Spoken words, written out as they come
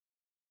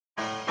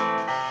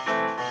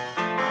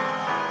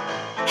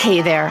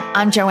Hey there,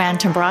 I'm Joanne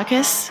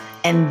Tambrakis,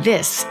 and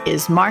this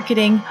is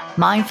Marketing,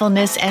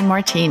 Mindfulness, and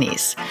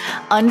Martinis.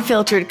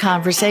 Unfiltered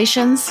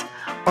conversations,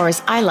 or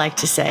as I like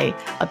to say,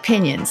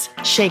 opinions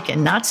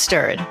shaken, not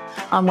stirred,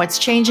 on what's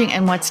changing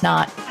and what's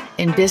not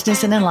in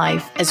business and in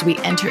life as we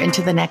enter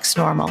into the next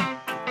normal.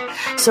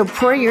 So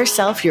pour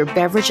yourself your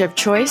beverage of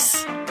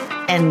choice,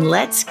 and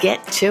let's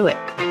get to it.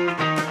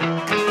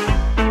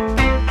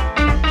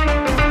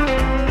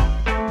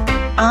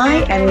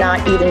 I am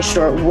not even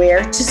sure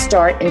where to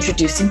start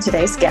introducing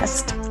today's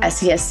guest,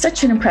 as he has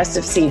such an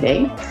impressive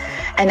CV.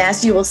 And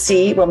as you will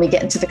see when we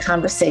get into the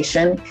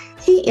conversation,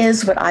 he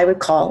is what I would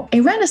call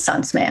a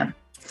Renaissance man.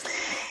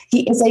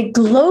 He is a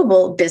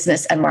global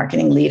business and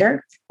marketing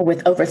leader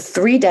with over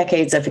 3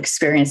 decades of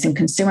experience in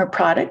consumer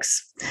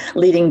products,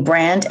 leading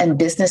brand and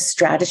business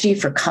strategy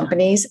for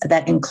companies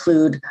that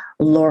include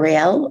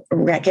L'Oreal,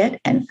 Reckitt,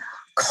 and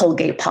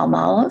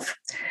Colgate-Palmolive,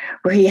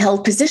 where he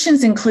held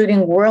positions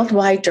including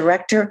worldwide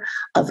director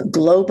of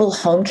global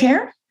home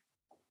care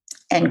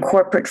and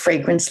corporate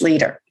fragrance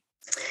leader.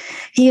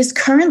 He is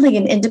currently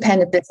an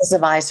independent business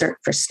advisor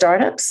for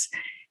startups,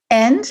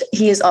 and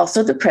he is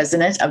also the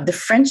president of the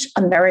French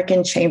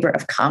American Chamber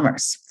of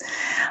Commerce.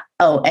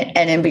 Oh,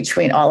 and in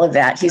between all of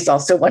that, he's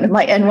also one of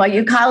my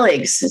NYU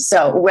colleagues.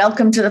 So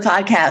welcome to the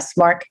podcast,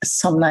 Marc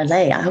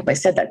Sommelet. I hope I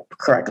said that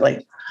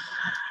correctly.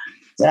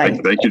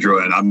 Thank you,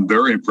 Joanne. I'm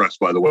very impressed,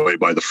 by the way,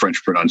 by the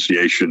French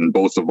pronunciation,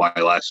 both of my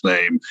last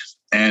name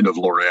and of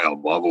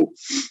L'Oreal. Bravo.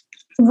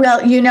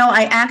 Well, you know,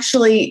 I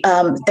actually,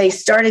 they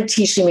started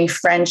teaching me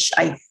French,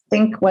 I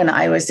think when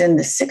I was in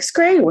the 6th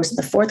grade, or was it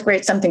the 4th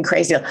grade, something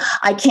crazy.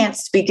 I can't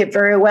speak it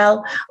very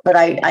well, but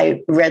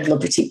I read Le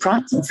Petit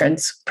Prince in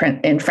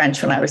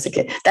French when I was a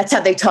kid. That's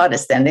how they taught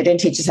us then. They didn't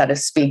teach us how to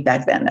speak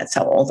back then. That's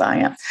how old I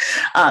am.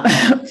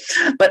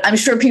 But I'm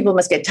sure people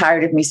must get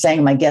tired of me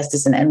saying my guest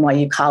is an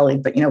NYU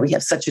colleague, but you know, we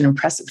have such an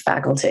impressive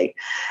faculty,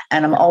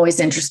 and I'm always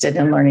interested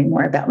in learning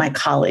more about my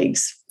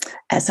colleagues,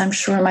 as I'm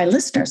sure my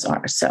listeners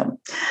are.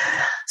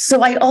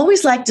 So I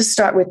always like to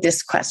start with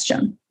this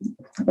question.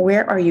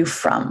 Where are you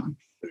from?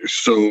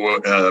 So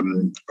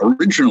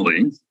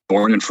originally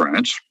born in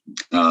France.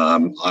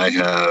 I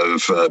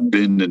have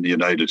been in the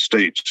United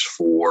States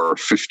for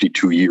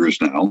 52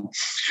 years now.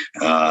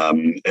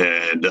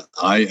 And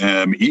I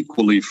am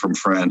equally from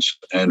France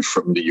and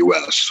from the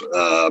US.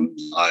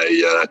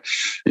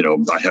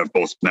 I have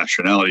both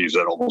nationalities.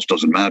 That almost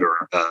doesn't matter,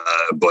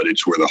 but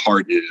it's where the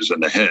heart is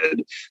and the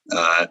head.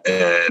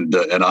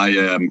 And I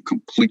am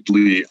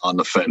completely on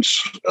the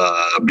fence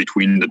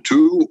between the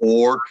two,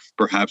 or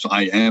perhaps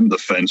I am the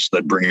fence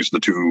that brings the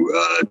two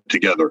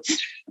together.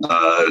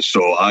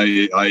 So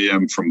I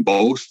am from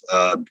both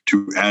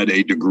to add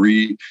a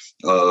degree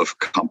of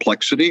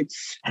complexity.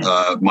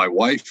 My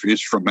wife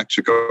is from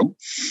Mexico.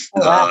 Oh,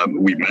 wow.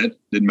 We met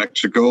in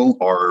Mexico.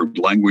 Our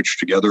language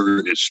together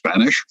is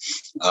Spanish.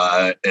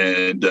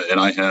 And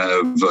I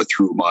have,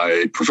 through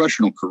my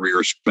professional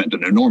career, spent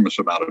an enormous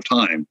amount of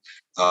time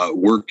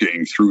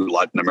working through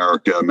Latin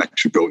America,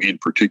 Mexico in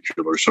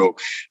particular. So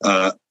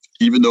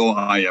even though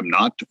I am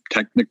not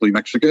technically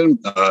Mexican,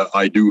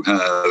 I do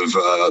have,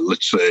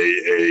 let's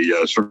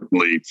say,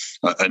 certainly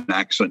an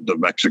accent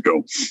of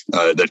Mexico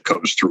that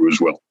comes through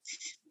as well.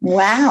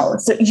 Wow.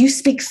 So you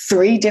speak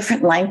 3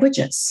 different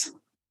languages.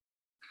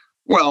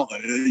 Well,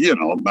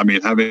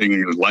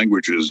 having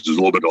languages is a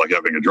little bit like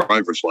having a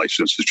driver's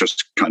license. It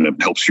just kind of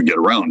helps you get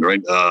around,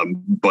 right?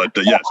 But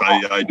yes,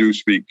 I do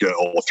speak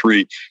all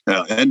 3.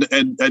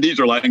 And these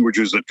are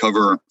languages that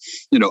cover,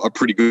 a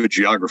pretty good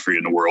geography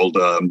in the world.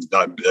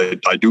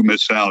 I do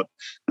miss out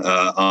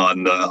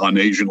on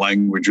Asian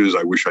languages.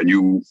 I wish I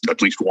knew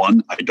at least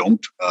one. I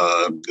don't.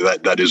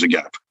 That is a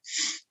gap.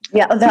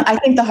 Yeah, I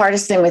think the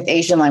hardest thing with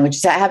Asian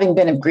languages, having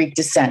been of Greek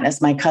descent,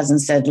 as my cousin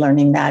said,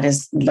 learning that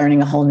is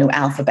learning a whole new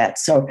alphabet.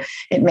 So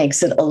it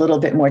makes it a little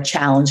bit more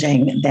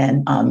challenging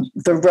than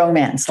the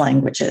Romance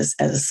languages,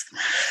 as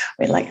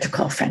we like to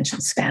call French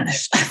and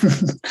Spanish.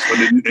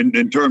 But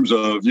in terms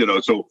of,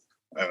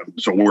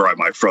 so where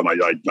am I from?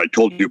 I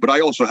told you, but I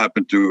also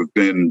happen to have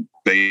been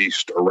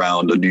based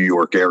around the New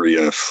York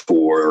area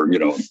for,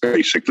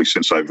 basically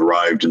since I've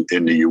arrived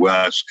in the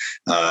U.S.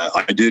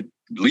 I did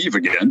leave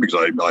again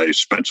because I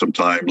spent some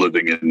time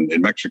living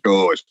in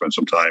Mexico.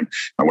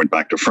 I went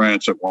back to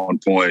France at one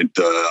point.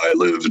 I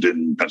lived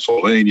in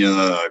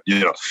Pennsylvania,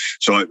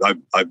 so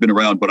I've been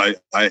around, but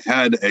I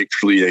had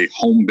actually a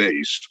home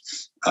base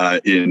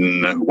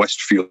in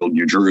Westfield,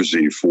 New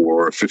Jersey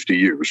for 50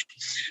 years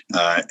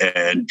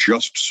and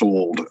just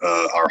sold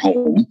our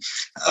home.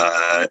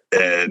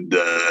 And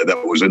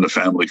that was in the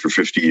family for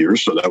 50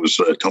 years. So that was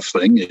a tough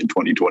thing in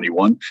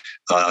 2021.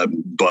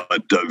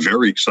 But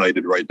very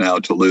excited right now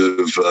to live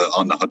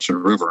on the Hudson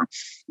River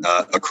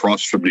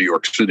across from New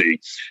York City.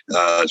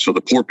 So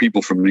the poor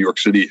people from New York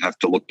City have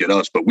to look at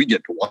us, but we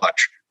get to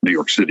watch New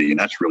York City, and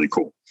that's really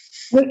cool.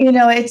 Well,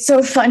 it's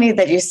so funny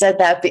that you said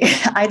that.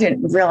 I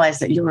didn't realize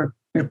that you're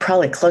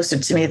probably closer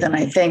to me than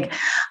I think.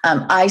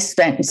 I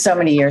spent so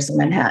many years in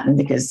Manhattan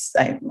because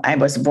I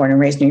was born and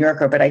raised New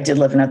Yorker, but I did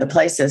live in other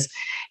places.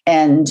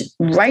 And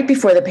right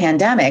before the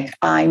pandemic,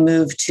 I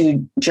moved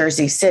to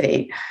Jersey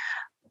City.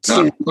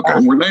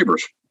 We're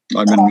neighbors.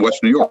 I'm in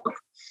West New York.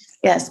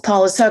 Yes,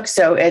 Paulus Hook.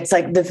 So it's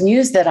like the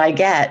views that I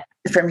get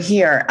from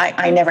here,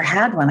 I never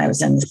had when I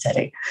was in the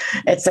city.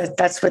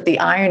 That's what the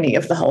irony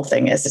of the whole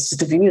thing is. It's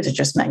just the views are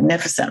just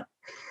magnificent.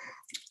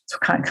 It's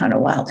kind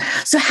of wild.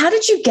 So how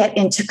did you get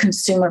into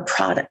consumer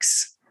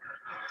products?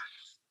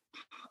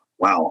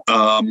 Wow.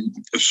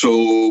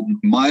 So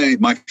my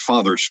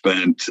father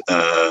spent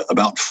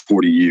about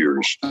 40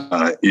 years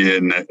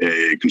in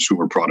a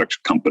consumer products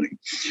company.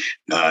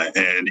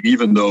 And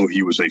even though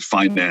he was a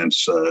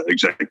finance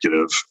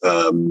executive,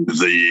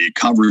 the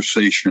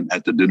conversation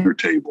at the dinner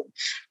table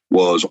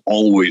was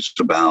always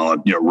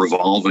about,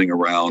 revolving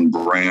around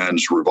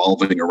brands,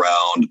 revolving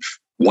around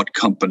what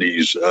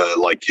companies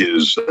like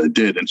his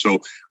did. And so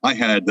I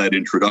had that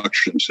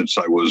introduction since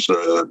I was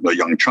a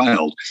young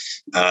child.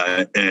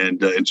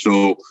 And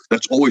so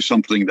that's always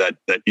something that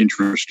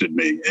interested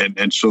me.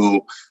 And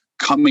so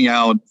coming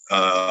out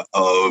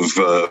of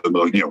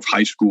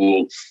high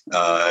school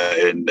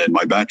and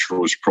my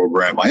bachelor's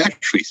program, I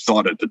actually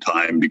thought at the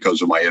time,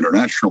 because of my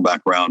international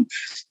background,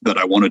 that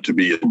I wanted to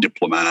be a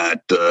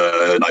diplomat.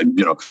 That's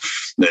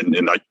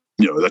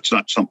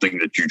not something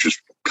that you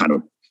just kind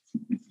of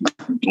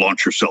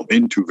launch yourself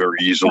into very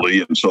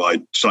easily. And so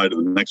I decided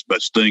the next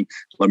best thing,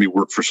 let me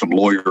work for some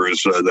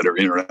lawyers that are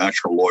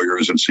international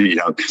lawyers and see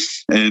how.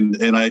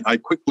 And I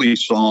quickly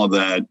saw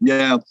that,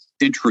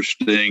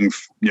 interesting,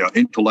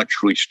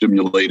 intellectually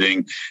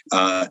stimulating,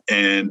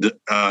 and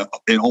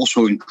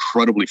also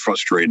incredibly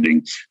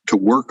frustrating to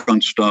work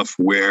on stuff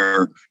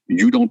where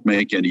you don't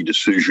make any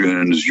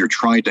decisions. You're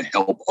trying to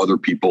help other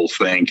people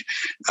think,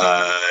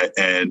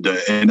 and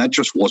that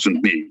just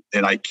wasn't me.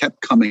 And I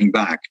kept coming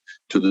back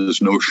to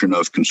this notion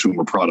of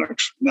consumer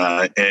products.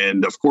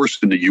 And of course,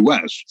 in the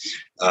US,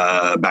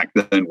 back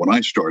then when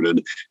I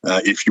started,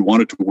 if you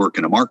wanted to work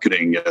in a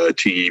marketing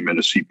team in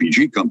a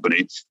CPG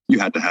company, you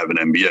had to have an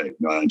MBA.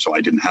 And so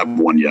I didn't have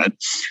one yet.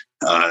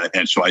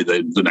 And so I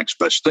did the next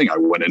best thing. I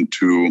went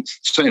into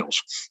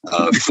sales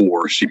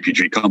for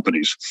CPG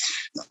companies.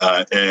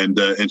 And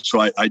so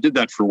I did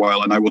that for a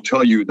while. And I will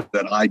tell you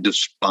that I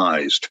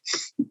despised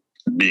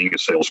being a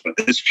salesman.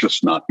 It's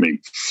just not me.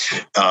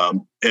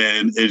 And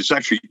it's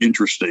actually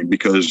interesting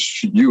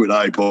because you and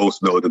I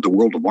both know that the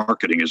world of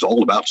marketing is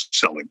all about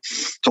selling.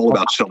 It's all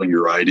about selling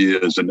your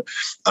ideas. And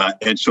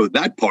so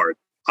that part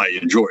I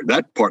enjoyed.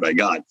 That part I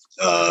got.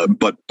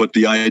 But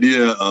the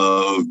idea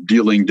of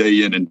dealing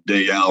day in and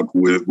day out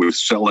with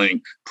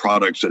selling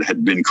products that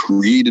had been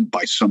created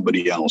by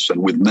somebody else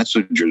and with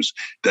messages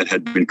that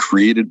had been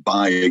created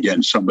by,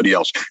 again, somebody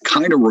else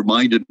kind of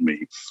reminded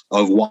me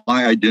of why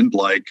I didn't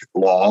like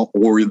law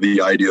or the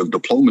idea of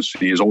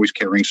diplomacy is always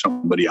carrying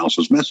somebody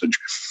else's message.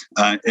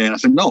 And I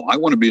said, no, I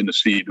want to be in the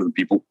seat of the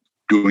people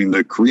doing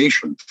the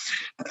creation.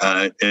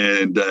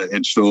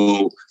 And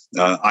so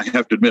I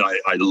have to admit,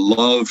 I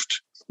loved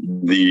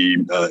the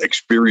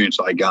experience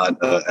I got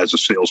as a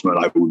salesman.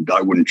 I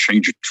wouldn't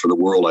change it for the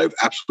world. I have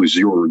absolutely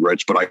zero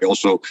regrets, but I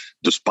also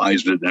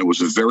despised it and was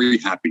very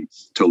happy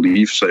to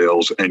leave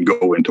sales and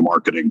go into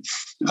marketing.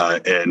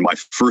 And my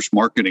first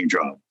marketing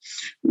job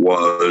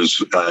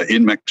was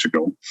in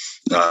Mexico,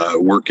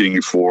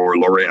 working for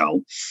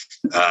L'Oreal.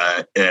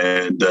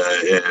 And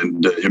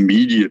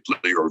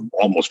immediately, or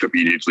almost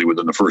immediately,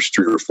 within the first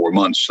 3 or 4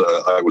 months,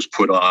 I was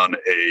put on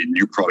a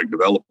new product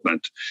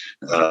development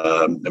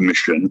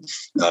mission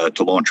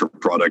to launch a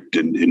product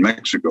in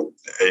Mexico.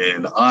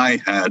 And I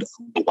had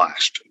a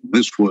blast.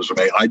 This was,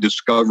 I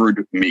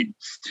discovered me.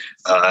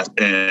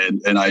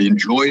 And I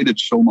enjoyed it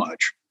so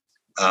much.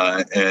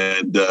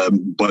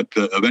 But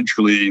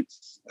eventually,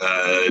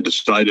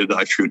 decided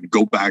I should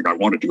go back. I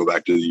wanted to go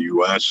back to the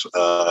U.S.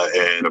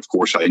 And of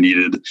course, I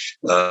needed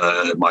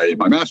my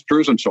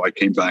master's. And so I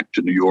came back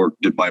to New York,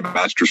 did my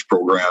master's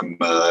program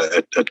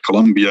at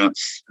Columbia.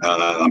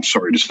 I'm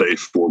sorry to say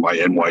for my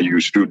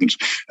NYU students.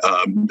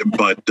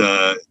 But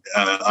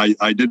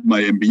I did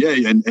my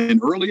MBA.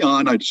 And early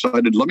on, I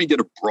decided, let me get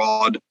a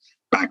broad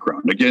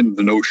background. Again,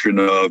 the notion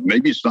of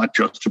maybe it's not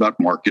just about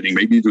marketing,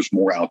 maybe there's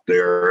more out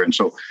there. And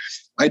so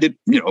I did,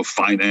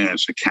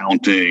 finance,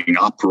 accounting,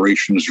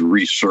 operations,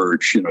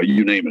 research,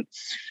 you name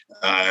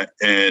it.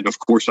 And of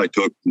course, I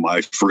took my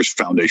first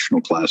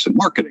foundational class in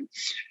marketing.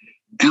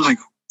 And I'm like,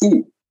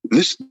 ooh,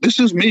 this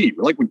is me.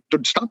 Like,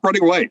 stop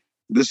running away.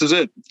 This is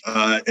it.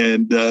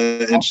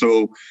 And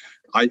so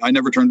I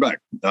never turned back.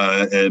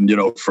 And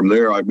from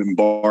there, I've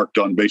embarked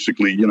on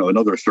basically,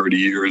 another 30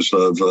 years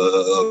of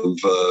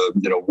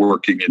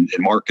working in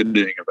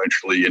marketing,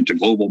 eventually into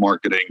global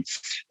marketing,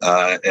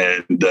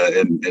 and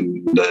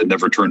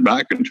never turned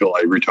back until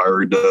I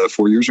retired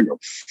 4 years ago.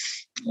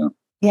 Yeah.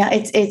 Yeah,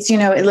 it's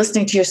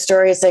listening to your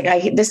stories, like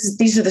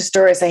these are the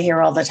stories I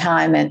hear all the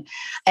time, and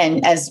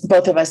as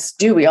both of us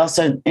do, we're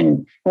also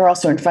in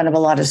front of a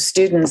lot of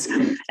students,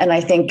 and I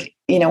think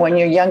when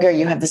you're younger,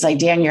 you have this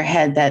idea in your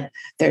head that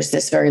there's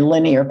this very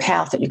linear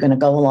path that you're going to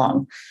go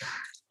along,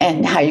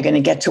 and how you're going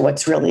to get to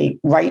what's really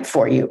right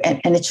for you,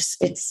 and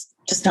it's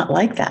just not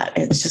like that.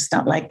 It's just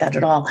not like that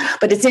at all.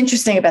 But it's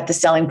interesting about the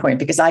selling point,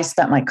 because I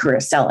spent my career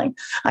selling.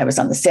 I was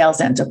on the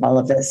sales end of all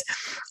of this,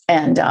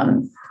 and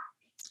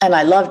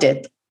I loved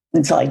it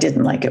until I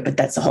didn't like it. But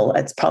that's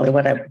probably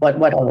what I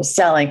was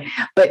selling.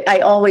 But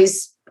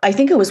I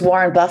think it was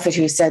Warren Buffett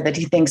who said that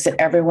he thinks that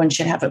everyone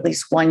should have at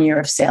least 1 year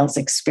of sales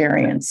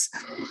experience,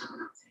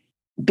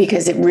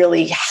 because it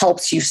really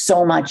helps you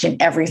so much in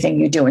everything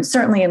you do. And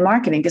certainly in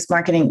marketing, because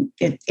marketing,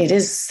 it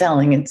is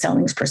selling, and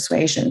selling's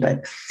persuasion,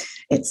 but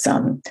it's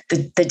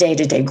the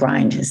day-to-day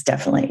grind is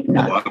definitely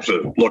not. Oh,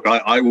 absolutely. Look,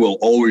 I will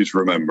always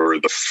remember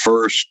the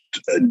first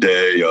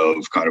day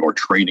of kind of our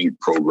training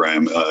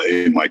program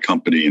in my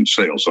company in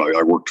sales.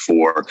 I worked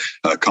for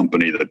a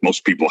company that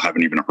most people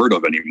haven't even heard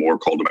of anymore,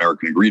 called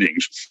American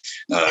Greetings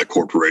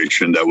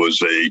Corporation. That was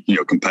a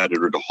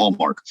competitor to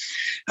Hallmark.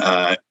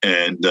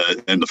 And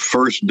the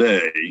first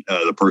day,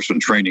 the person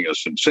training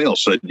us in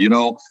sales said,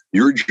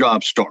 your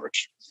job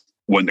starts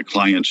when the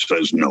client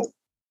says no.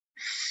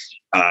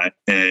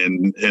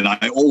 And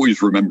I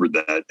always remembered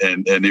that,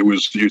 and it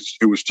was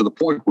to the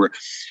point where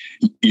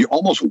you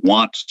almost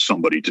want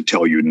somebody to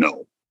tell you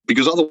no,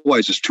 because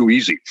otherwise it's too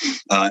easy.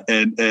 And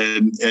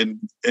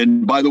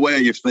by the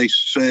way, if they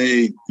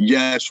say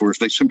yes, or if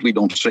they simply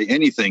don't say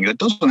anything, that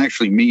doesn't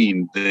actually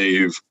mean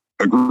they've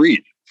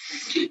agreed.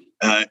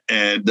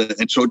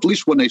 And so at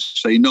least when they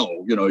say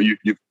no,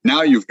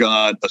 you've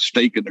got a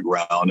stake in the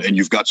ground, and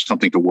you've got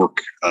something to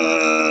work,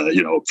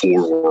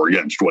 for or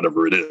against,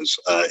 whatever it is.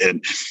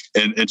 And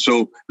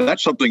so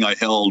that's something I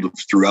held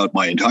throughout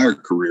my entire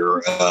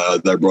career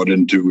that I brought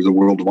into the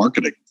world of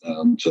marketing.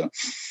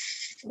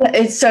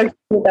 It's so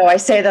true, though. I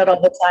say that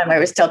all the time. I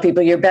always tell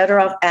people, you're better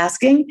off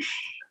asking,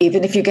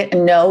 even if you get a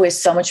no is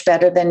so much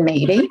better than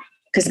maybe.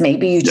 Because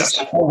maybe you just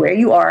don't know where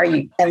you are.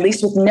 At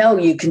least with no,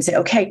 you can say,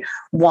 okay,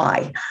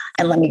 why?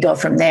 And let me go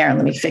from there, and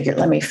let me figure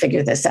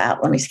this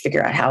out. Let me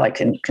figure out how I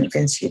can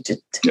convince you to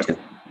do it.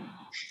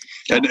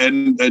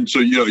 And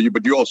so,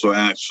 but you also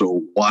asked,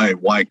 so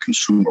why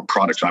consumer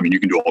products? I mean, you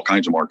can do all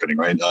kinds of marketing,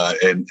 right?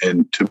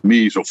 And to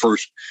me, so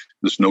first,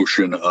 this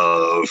notion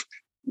of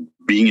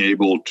being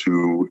able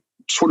to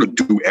sort of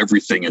do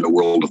everything in the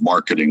world of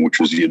marketing,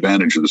 which is the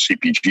advantage of the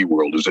CPG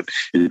world, is that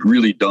it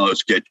really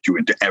does get you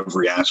into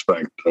every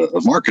aspect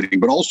of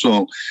marketing. But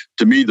also,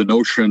 to me, the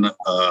notion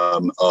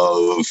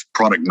of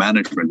product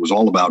management was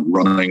all about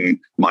running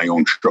my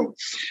own show.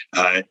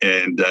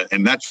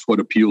 And that's what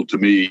appealed to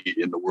me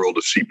in the world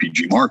of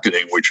CPG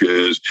marketing, which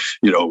is,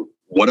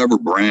 whatever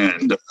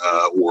brand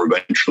or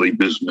eventually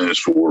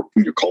business or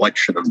your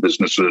collection of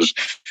businesses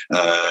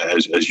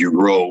as you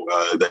grow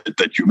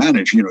that you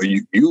manage,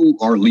 you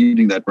are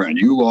leading that brand.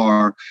 You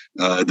are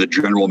the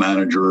general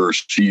manager or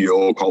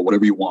CEO, call it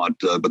whatever you want,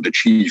 but the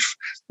chief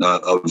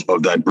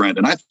of that brand.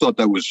 And I thought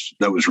that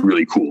was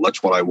really cool.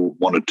 That's what I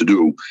wanted to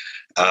do.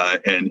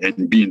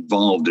 And be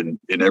involved in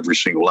every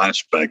single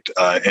aspect.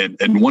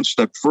 And one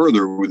step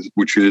further,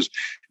 which is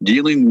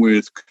dealing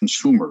with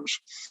consumers,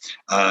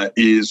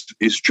 is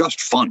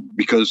just fun,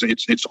 because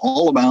it's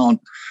all about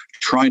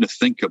trying to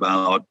think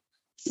about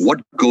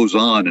what goes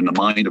on in the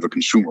mind of a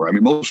consumer. I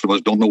mean, most of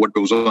us don't know what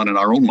goes on in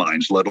our own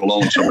minds, let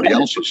alone somebody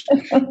else's.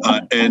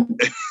 And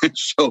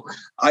so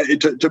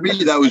to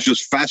me, that was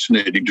just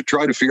fascinating to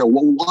try to figure out,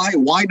 well,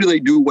 why do they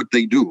do what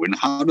they do, and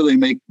how do they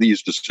make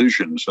these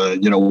decisions?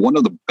 One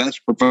of the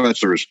best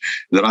professors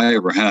that I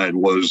ever had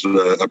was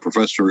a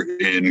professor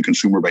in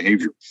consumer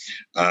behavior.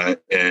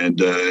 And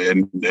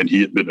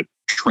he had been a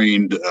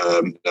trained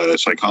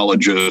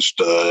psychologist,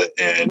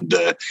 and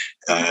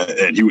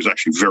he was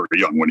actually very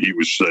young when he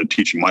was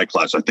teaching my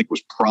class. I think it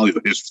was probably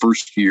his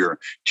first year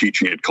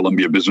teaching at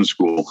Columbia Business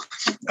School,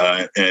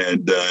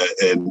 and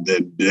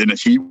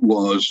he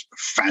was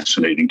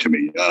fascinating to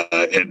me,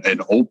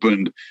 and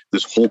opened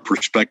this whole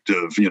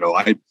perspective.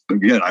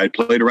 I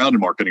played around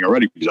in marketing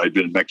already because I'd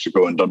been in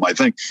Mexico and done my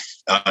thing,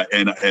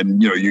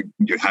 and you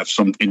have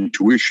some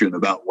intuition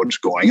about what's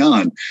going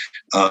on,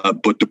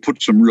 but to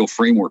put some real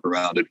framework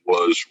around it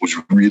was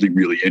really,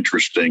 really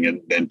interesting,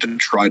 and to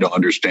try to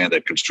understand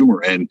that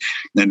consumer. And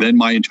then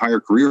my entire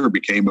career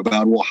became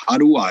about, well, how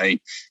do I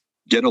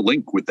get a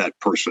link with that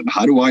person?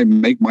 How do I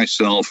make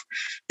myself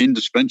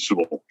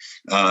indispensable?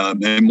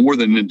 And more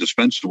than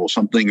indispensable,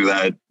 something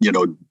that,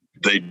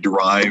 they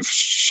derive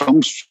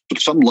some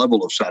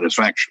level of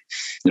satisfaction,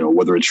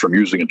 whether it's from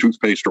using a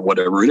toothpaste or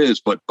whatever it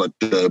is, but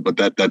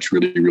that's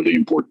really, really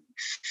important.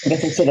 I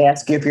guess I should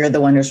ask you if you're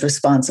the one who's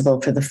responsible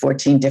for the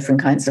 14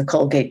 different kinds of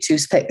Colgate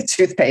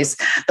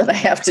toothpaste that I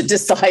have to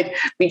decide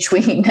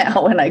between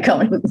now when I go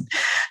into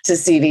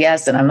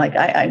CVS. And I'm like,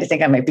 I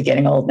think I might be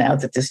getting old now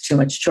that there's too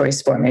much choice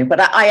for me.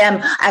 But I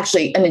am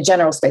actually, in a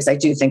general space, I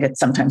do think that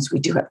sometimes we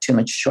do have too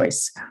much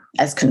choice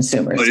as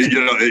consumers.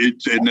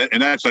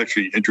 And that's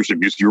actually interesting,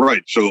 because you're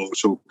right. So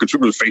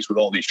consumers are faced with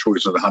all these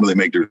choices. How do they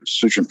make their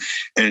decision?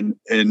 And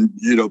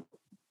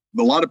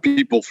a lot of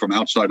people from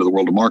outside of the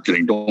world of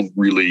marketing don't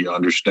really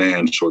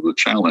understand sort of the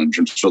challenge.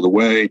 And so the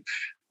way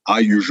I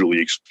usually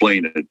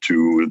explain it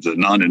to the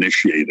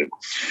non-initiated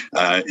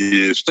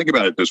is, think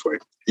about it this way,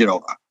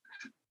 and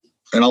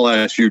I'll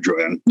ask you,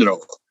 Joanne,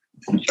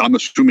 I'm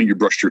assuming you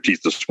brushed your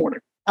teeth this morning.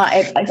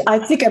 I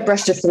think I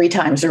brushed it 3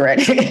 times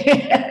already.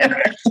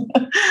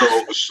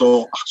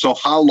 So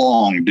how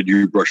long did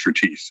you brush your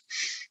teeth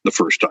the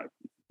first time?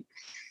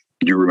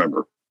 Do you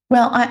remember?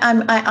 Well,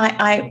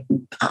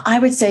 I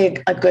would say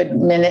a good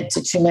minute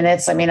to 2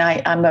 minutes. I mean,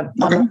 I'm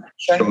sure.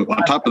 So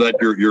on top of that,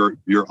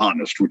 you're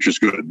honest, which is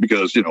good,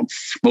 because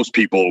most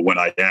people, when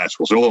I ask,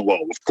 will say, "Oh,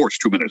 well, of course,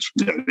 2 minutes."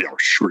 Yeah,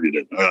 sure you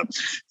did.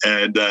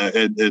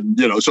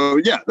 So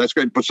yeah, that's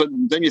great. But so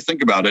then you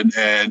think about it,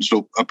 and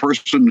so a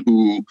person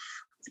who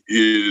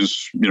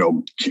is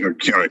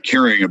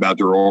caring about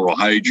their oral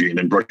hygiene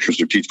and brushes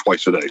their teeth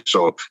twice a day.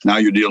 So now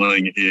you're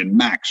dealing in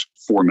max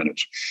 4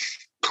 minutes,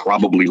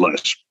 probably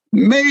less.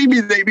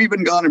 Maybe they've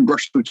even gone and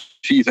brushed their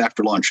teeth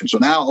after lunch. And so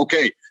now,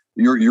 okay,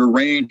 your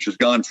range has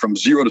gone from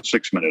 0 to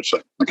 6 minutes,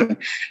 okay,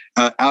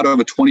 out of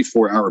a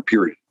 24-hour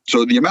period.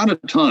 So the amount of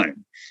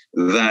time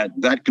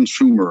that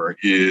consumer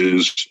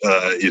is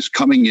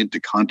coming into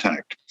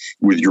contact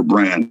with your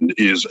brand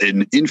is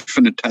an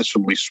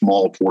infinitesimally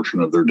small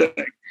portion of their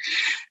day.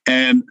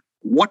 And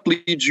what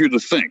leads you to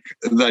think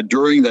that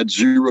during that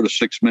 0 to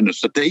 6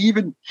 minutes that they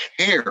even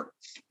care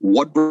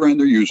what brand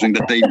they're using,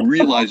 that they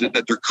realize it,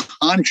 that they're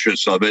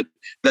conscious of it,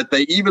 that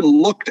they even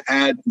looked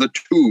at the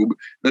tube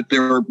that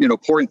they're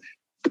pouring?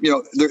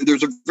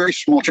 There's a very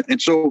small chance.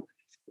 And so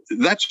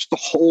that's the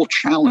whole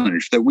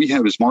challenge that we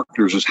have as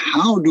marketers, is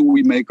how do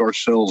we make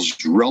ourselves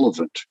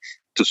relevant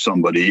to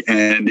somebody?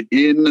 And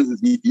even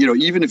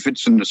if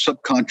it's in the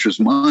subconscious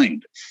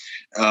mind,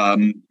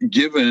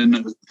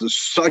 given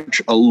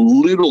such a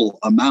little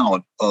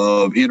amount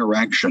of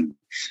interaction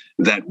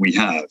that we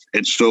have.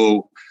 And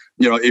so,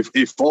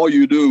 if all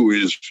you do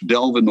is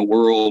delve in the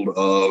world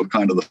of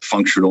kind of the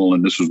functional,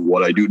 and this is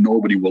what I do,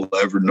 nobody will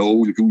ever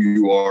know who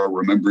you are,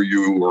 remember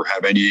you, or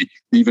have any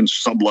even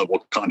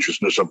sub-level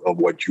consciousness of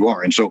what you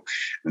are. And so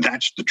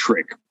that's the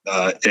trick.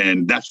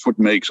 And that's what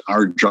makes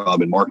our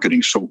job in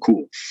marketing so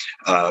cool,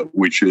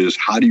 which is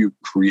how do you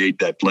create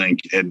that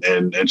link?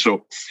 And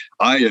so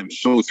I am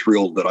so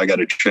thrilled that I got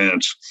a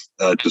chance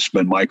to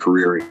spend my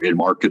career in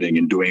marketing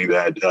and doing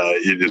that.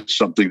 It is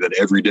something that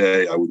every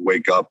day I would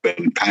wake up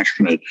and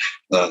passionate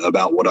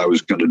about what I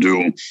was going to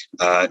do.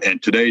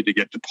 And today to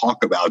get to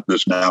talk about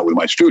this now with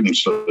my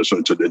students, so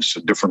it's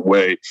a different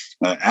way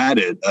at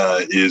it,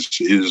 is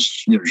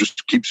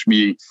just keeps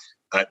me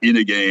in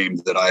a game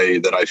that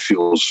I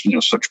feel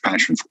such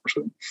passion for.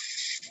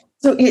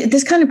 So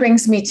this kind of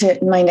brings me to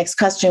my next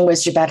question,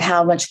 was about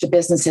how much the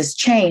business has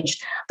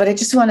changed. But I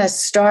just want to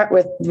start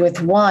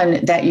with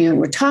one that you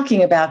were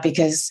talking about,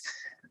 because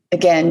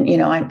again,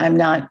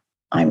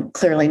 I'm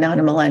clearly not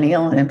a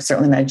millennial, and I'm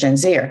certainly not a Gen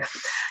Zer.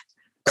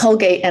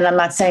 Colgate, and I'm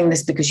not saying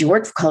this because you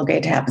work for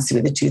Colgate, it happens to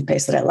be the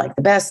toothpaste that I like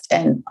the best.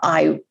 And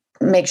I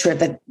make sure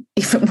that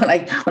even when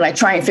I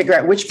try and figure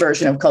out which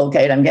version of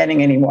Colgate I'm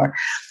getting anymore.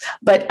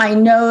 But I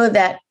know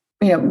that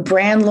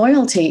brand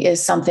loyalty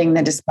is something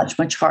that is much,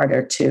 much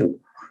harder to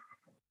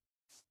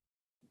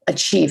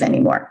achieve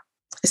anymore,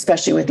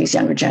 especially with these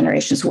younger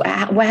generations.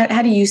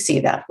 How do you see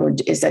that? Or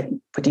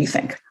what do you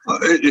think?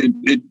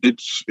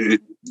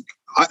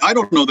 I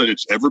don't know that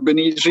it's ever been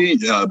easy,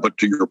 but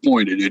to your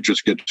point, it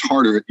just gets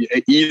harder,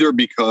 either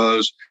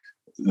because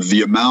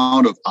the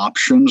amount of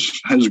options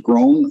has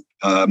grown,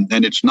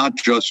 and it's not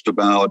just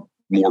about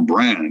more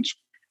brands,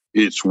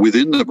 it's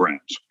within the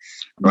brands.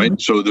 Right. Mm-hmm.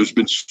 So there's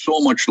been so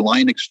much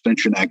line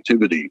extension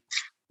activity,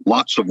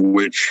 lots of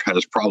which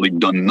has probably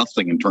done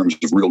nothing in terms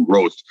of real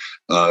growth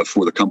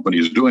for the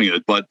companies doing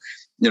it. But,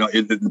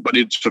 but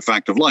it's a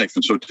fact of life.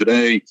 And so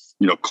today,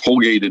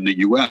 Colgate in the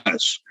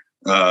U.S.,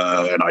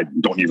 and I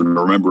don't even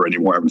remember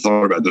anymore, I haven't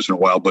thought about this in a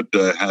while, but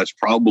has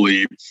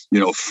probably,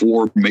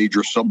 4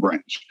 major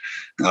sub-brands,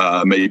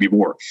 maybe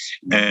more.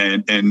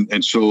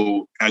 And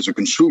so as a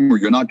consumer,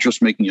 you're not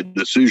just making a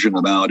decision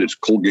about it's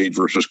Colgate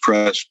versus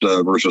Crest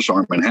versus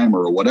Arm & Hammer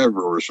or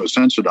whatever, or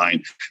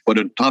Sensodyne. But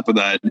on top of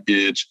that,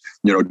 it's,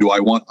 do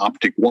I want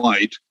Optic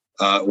White?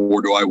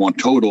 Or do I want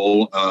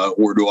Total,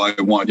 or do I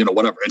want,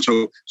 whatever? And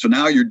so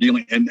now you're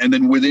dealing, and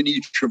then within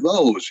each of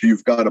those,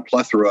 you've got a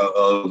plethora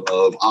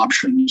of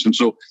options. And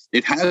so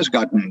it has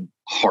gotten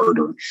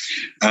harder.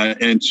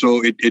 And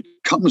so it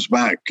comes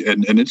back,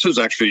 and this is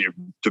actually,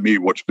 to me,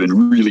 what's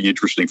been really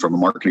interesting from a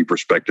marketing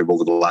perspective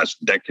over the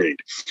last decade,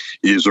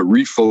 is a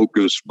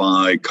refocus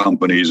by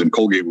companies, and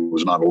Colgate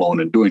was not alone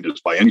in doing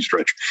this by any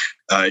stretch,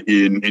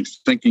 in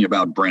thinking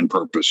about brand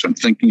purpose and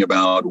thinking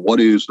about what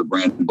is the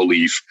brand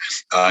belief,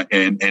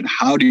 and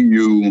how do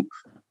you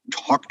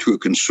talk to a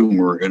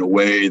consumer in a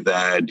way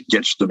that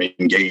gets them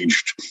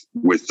engaged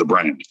with the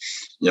brand.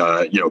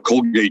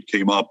 Colgate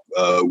came up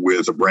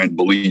with a brand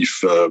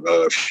belief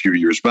a few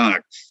years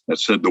back that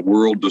said the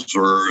world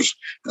deserves,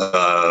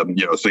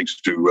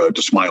 things to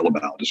smile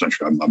about.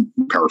 Essentially, I'm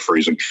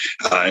paraphrasing.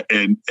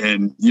 And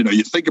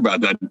you think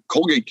about that.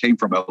 Colgate came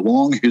from a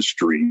long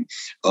history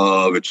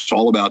of it's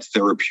all about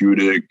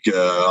therapeutic.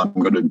 I'm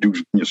going to do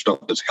stuff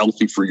that's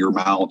healthy for your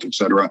mouth, et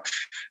cetera.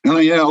 And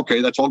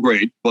okay, that's all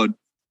great, but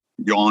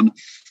yawn.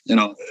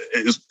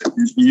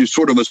 you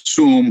sort of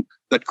assume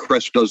that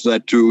Crest does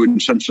that too, and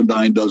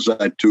Sensodyne does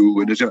that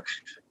too,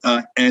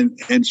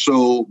 and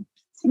so.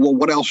 Well,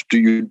 what else do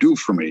you do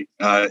for me?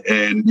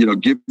 And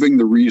giving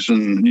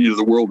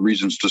the world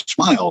reasons to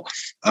smile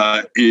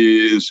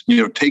is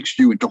takes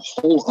you into a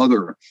whole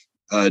other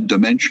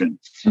dimension.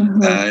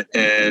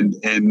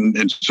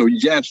 And so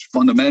yes,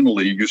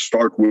 fundamentally you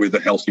start with a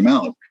healthy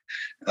mouth,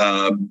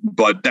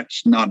 but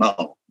that's not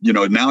all.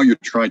 Now you're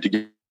trying to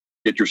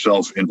get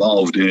yourself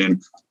involved in.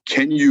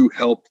 Can you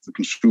help the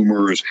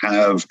consumers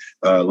have,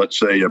 let's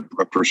say, a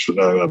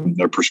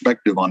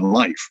perspective on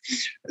life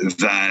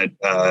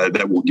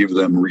that will give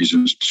them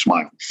reasons to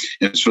smile?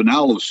 And so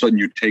now all of a sudden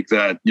you take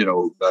that,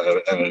 into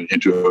an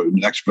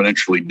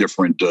exponentially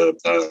different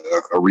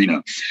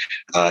arena.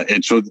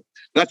 And so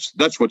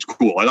that's what's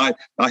cool. And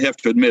I have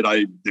to admit,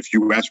 if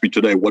you ask me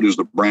today, what is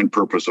the brand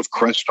purpose of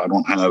Crest? I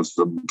don't have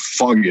the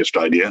foggiest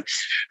idea.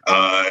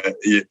 And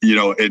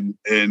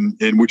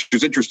which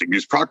is interesting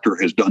because Procter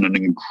has done an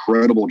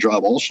incredible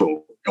job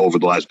also over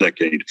the last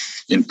decade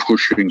in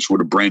pushing sort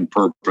of brand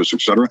purpose,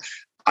 et cetera.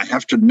 I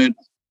have to admit,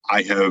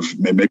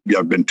 maybe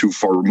I've been too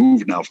far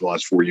removed now for the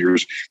last 4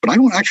 years, but I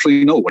don't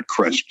actually know what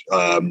Crest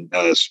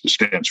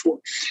stands for.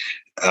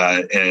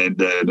 And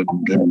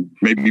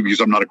maybe because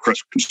I'm not a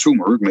Crest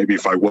consumer, maybe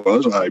if I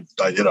was, I'd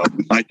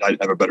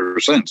have a better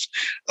sense.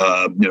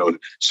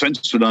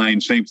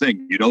 Sensodyne, same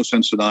thing.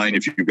 Sensodyne,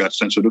 if you've got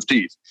sensitive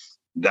teeth,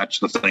 that's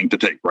the thing to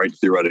take, right?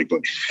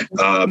 Theoretically.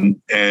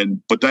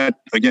 But that,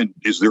 again,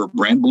 is there a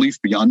brand belief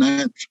beyond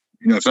that?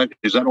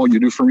 Is that all you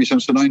do for me,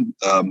 Sensodyne?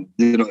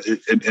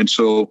 And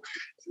so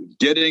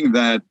getting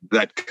that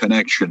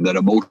connection, that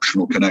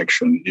emotional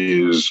connection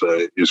is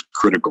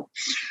critical.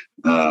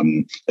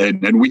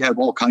 And we have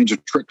all kinds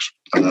of tricks.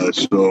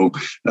 So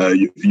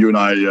you and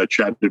I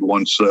chatted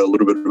once a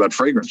little bit about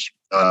fragrance.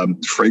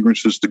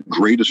 Fragrance is the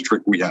greatest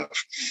trick we have.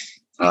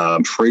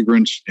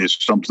 Fragrance is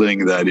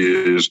something that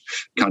is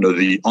kind of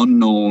the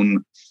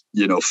unknown,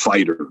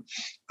 fighter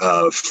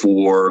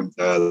for,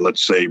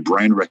 let's say,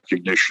 brand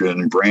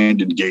recognition, brand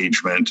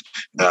engagement,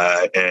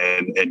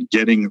 and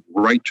getting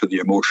right to the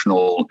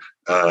emotional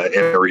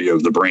area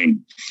of the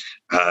brain.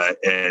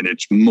 And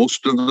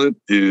most of it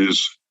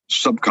is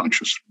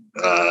subconscious.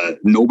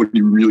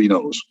 Nobody really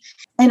knows.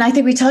 And I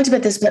think we talked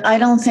about this, but I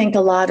don't think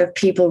a lot of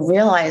people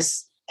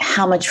realize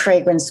how much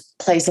fragrance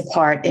plays a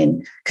part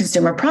in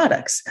consumer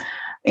products.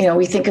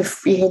 We think you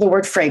hear the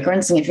word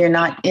fragrance, and if you're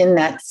not in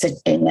that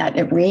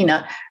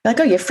arena, like,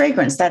 oh, your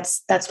fragrance,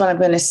 that's what I'm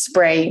going to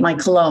spray my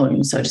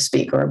cologne, so to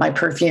speak, or my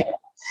perfume.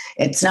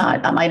 It's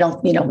not. I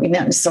don't. We don't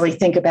necessarily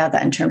think about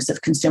that in terms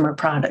of consumer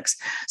products.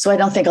 So I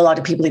don't think a lot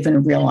of people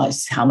even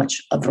realize how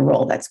much of a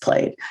role that's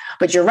played.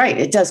 But you're right,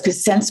 it does,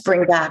 because scents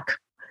bring back.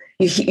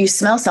 You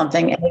smell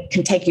something, and it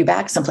can take you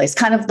back someplace.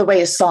 Kind of the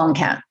way a song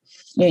can.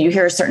 You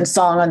hear a certain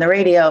song on the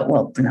radio,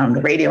 well, not on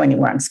the radio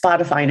anymore, on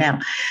Spotify now.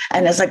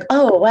 And it's like,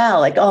 oh, wow,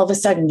 like all of a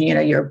sudden,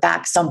 you're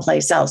back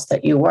someplace else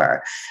that you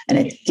were. And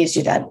it gives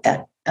you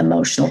that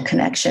emotional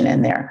connection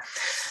in there.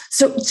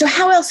 So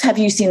how else have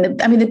you seen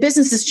the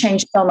business has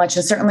changed so much,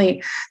 and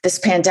certainly this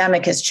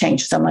pandemic has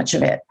changed so much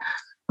of it.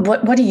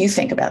 What do you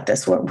think about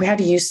this? What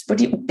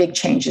big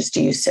changes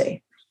do you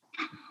see?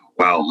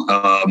 Wow,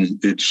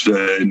 it's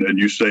and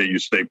you say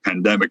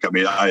pandemic.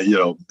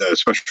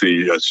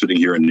 Especially sitting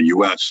here in the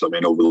U.S. Over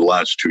the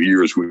last 2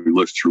 years, we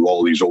lived through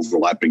all these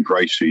overlapping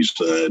crises.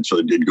 So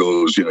it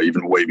goes,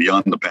 even way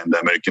beyond the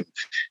pandemic,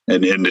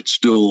 and it's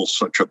still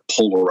such a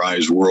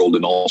polarized world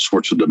in all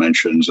sorts of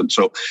dimensions. And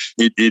so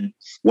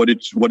what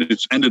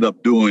it's ended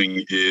up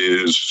doing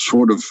is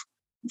sort of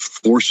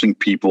forcing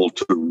people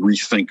to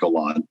rethink a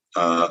lot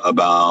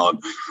about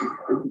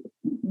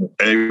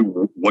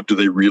what do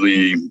they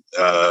really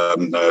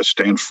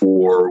stand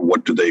for?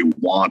 What do they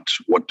want?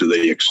 What do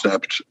they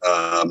accept?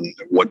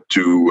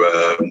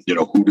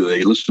 Who do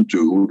they listen to?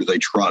 Who do they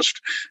trust?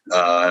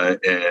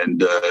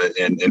 And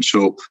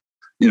so,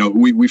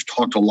 we've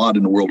talked a lot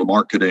in the world of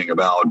marketing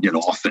about,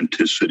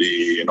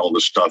 authenticity and all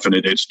this stuff. And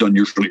it's done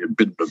usually a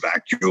bit of a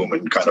vacuum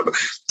and kind of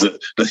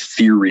the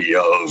theory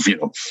of,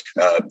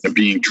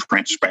 being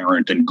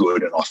transparent and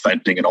good and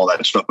authentic and all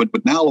that stuff.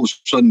 But now all of a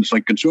sudden it's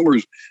like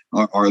consumers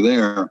are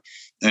there,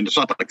 and it's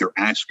not like they're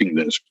asking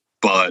this,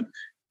 but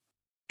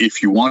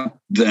if you want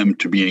them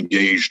to be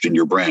engaged in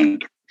your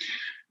brand,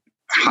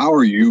 how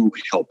are you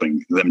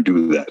helping them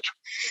do that?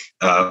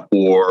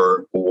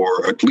 Or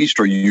at least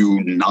are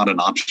you not an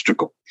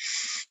obstacle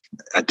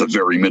at the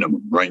very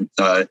minimum, right?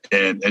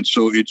 And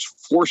so it's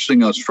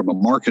forcing us from a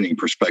marketing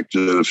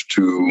perspective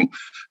to,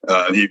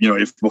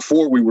 if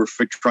before we were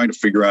trying to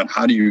figure out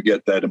how do you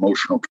get that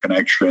emotional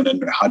connection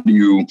and how do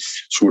you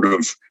sort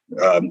of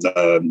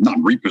not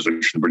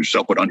reposition but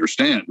yourself, but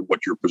understand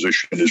what your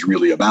position is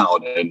really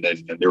about, and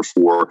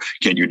therefore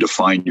can you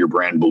define your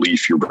brand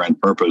belief, your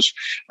brand purpose.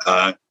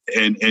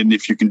 And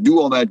if you can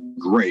do all that,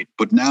 great.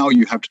 But now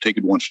you have to take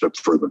it one step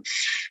further,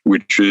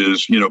 which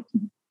is,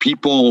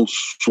 people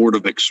sort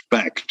of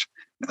expect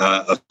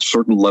a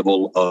certain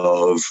level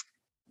of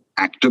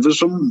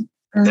activism.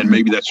 Mm-hmm. And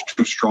maybe that's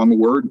too strong a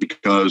word,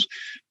 because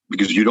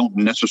because you don't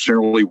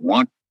necessarily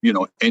want,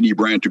 any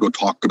brand to go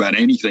talk about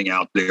anything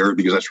out there,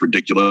 because that's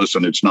ridiculous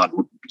and it's not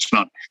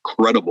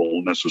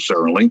credible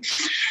necessarily.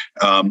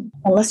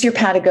 Unless you're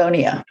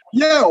Patagonia.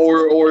 Yeah,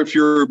 or if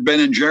you're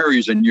Ben and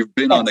Jerry's and you've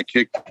been on a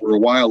kick for a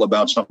while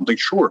about something,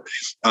 sure.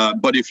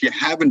 But if you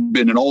haven't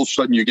been and all of a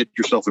sudden you get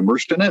yourself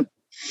immersed in it,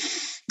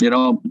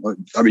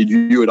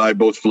 you and I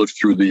both lived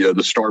through the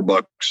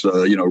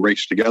Starbucks,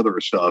 race together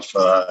stuff.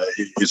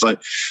 It's like,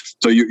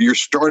 so you're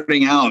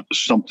starting out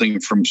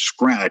something from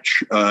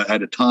scratch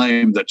at a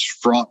time that's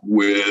fraught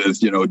with,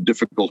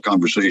 difficult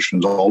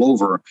conversations all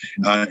over.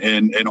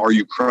 And are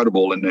you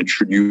credible? And then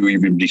should you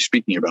even be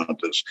speaking about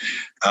this?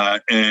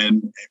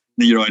 And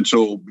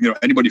so,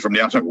 anybody from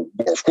the outside, well,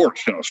 of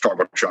course,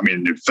 Starbucks. I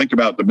mean, think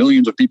about the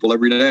millions of people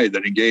every day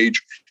that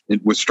engage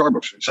with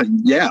Starbucks. It's like,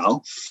 yeah.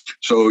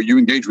 So you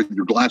engage with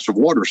your glass of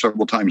water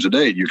several times a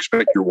day. You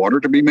expect your water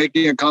to be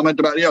making a comment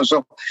about,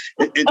 so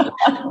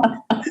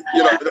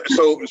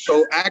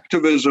so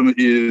activism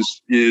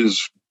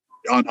is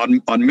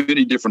on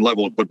many different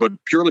levels, but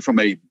purely from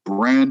a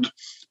brand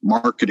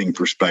marketing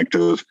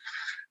perspective,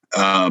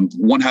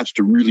 one has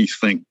to really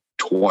think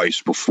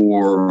twice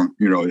before,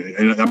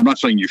 and I'm not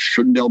saying you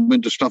shouldn't delve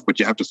into stuff, but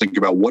you have to think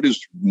about what is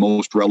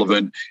most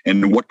relevant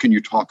and what can you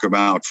talk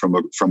about from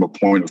a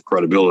point of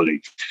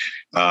credibility.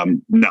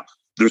 Now,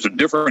 there's a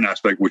different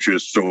aspect, which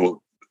is,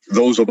 so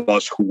those of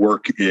us who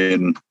work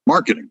in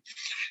marketing,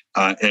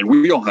 and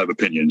we all have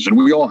opinions and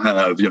we all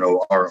have,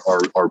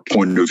 our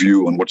point of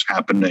view on what's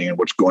happening and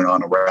what's going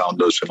on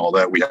around us and all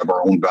that. We have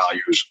our own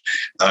values.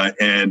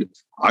 And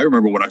I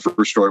remember when I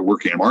first started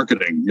working in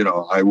marketing,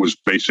 I was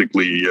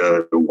basically,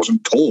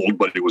 wasn't told,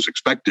 but it was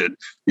expected,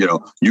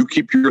 you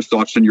keep your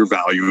thoughts and your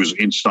values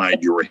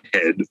inside your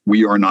head.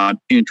 We are not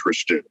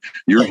interested.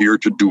 You're here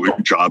to do your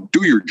job.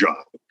 Do your job.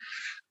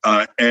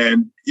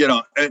 And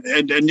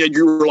yet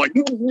you were like,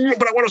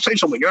 but I want to say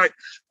something, right?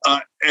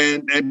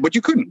 But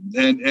you couldn't.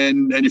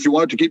 And if you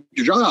wanted to keep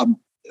your job,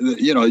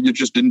 you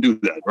just didn't do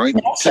that, right?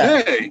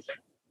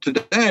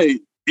 Today,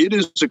 it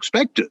is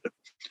expected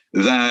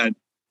that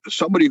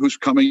somebody who's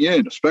coming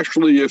in,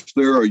 especially if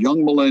they're a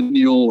young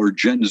millennial or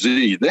Gen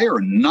Z, they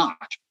are not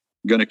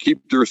going to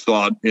keep their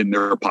thought in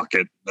their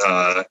pocket,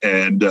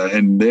 and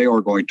they are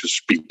going to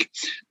speak.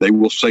 They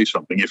will say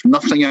something. If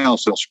nothing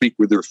else, they'll speak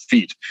with their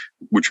feet,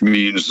 which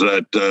means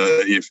that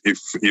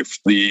if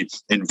the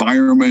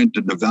environment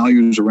and the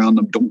values around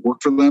them don't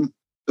work for them,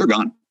 they're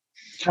gone.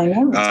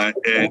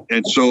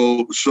 And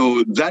so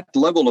that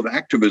level of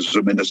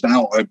activism is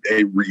now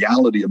a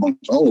reality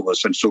amongst all of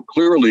us. And so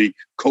clearly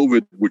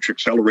COVID, which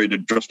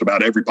accelerated just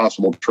about every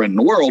possible trend in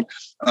the world,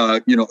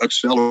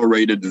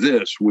 accelerated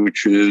this,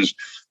 which is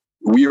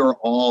we are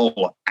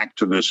all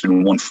activists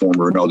in one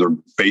form or another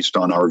based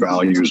on our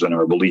values and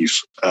our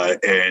beliefs.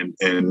 And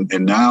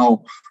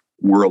now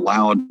we're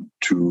allowed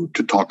to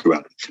talk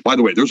about it. By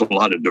the way, there's a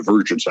lot of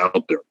divergence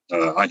out there.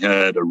 I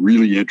had a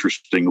really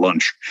interesting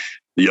lunch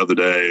the other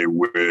day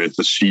with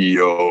the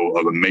CEO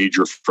of a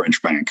major French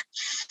bank.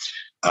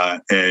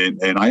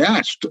 And I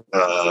asked,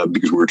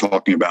 because we were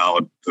talking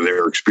about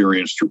their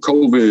experience through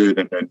COVID.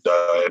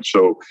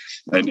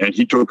 And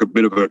he took a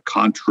bit of a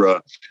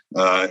contra,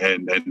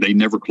 and they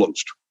never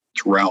closed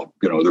throughout.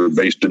 They're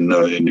based in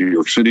New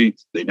York City.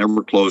 They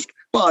never closed,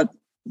 but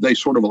they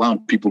sort of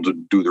allowed people to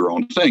do their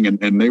own thing.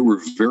 And they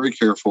were very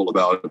careful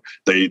about it.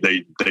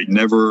 They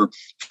never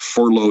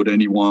furloughed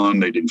anyone.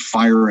 They didn't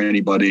fire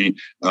anybody.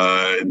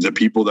 The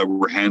people that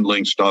were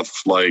handling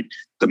stuff like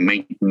the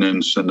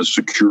maintenance and the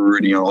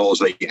security and all,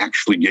 they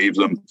actually gave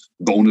them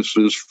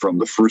bonuses from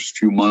the first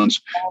few months,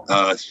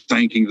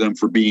 thanking them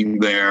for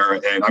being there.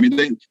 And I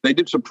mean, they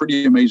did some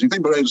pretty amazing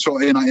things. But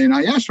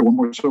I asked her one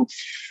more. So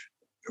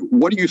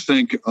what do you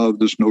think of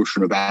this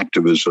notion of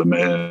activism?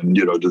 And,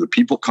 do the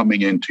people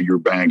coming into your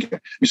bank,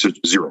 he said,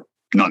 zero,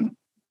 none.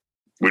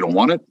 We don't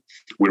want it.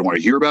 We don't want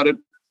to hear about it.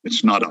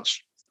 It's not us.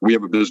 We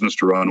have a business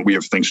to run. We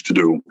have things to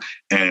do.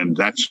 And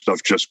that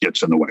stuff just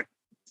gets in the way.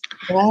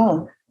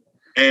 Wow.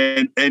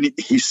 And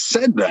he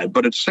said that,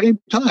 but at the same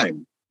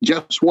time,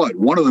 guess what?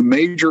 One of the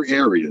major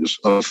areas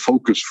of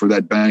focus for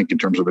that bank in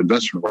terms of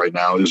investment right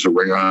now is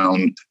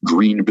around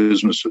green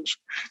businesses.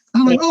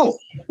 I'm like, oh,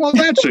 well,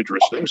 that's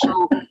interesting.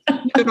 So,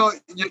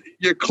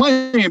 you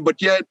claim, but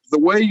yet the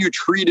way you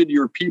treated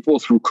your people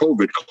through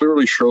COVID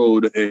clearly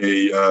showed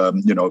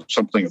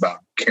something about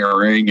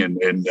caring and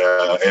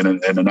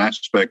an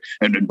aspect.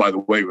 And by the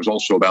way, it was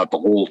also about the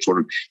whole sort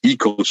of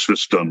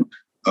ecosystem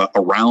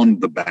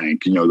around the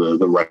bank,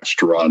 the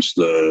restaurants,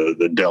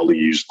 the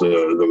delis,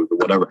 the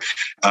whatever,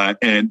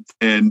 and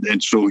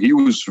so he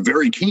was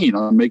very keen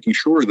on making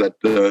sure that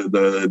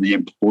the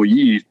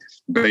employee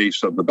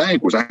base of the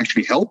bank was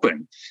actually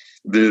helping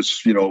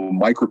this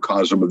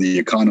microcosm of the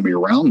economy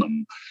around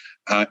them.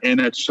 And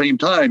at the same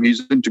time,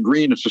 he's into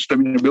green and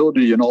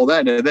sustainability and all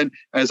that. And then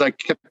as I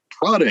kept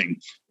prodding,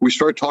 we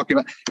started talking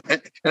about,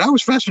 and I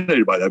was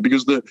fascinated by that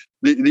because the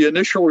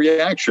initial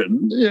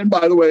reaction, and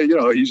by the way,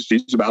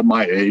 he's about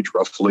my age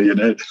roughly, and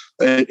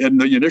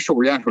the initial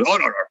reaction was, oh,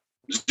 no,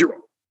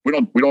 zero. we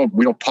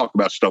don't talk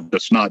about stuff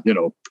that's not,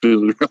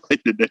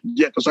 related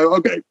yet. So,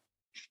 okay.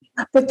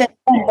 But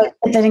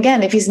then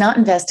again, if he's not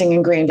investing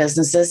in green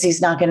businesses,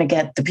 he's not going to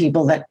get the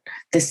people that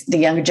the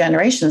younger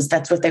generations.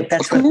 That's what they're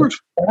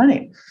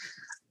running.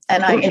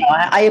 And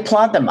I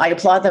applaud them. I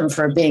applaud them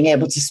for being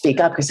able to speak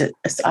up, because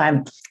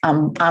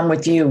I'm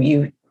with you.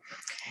 You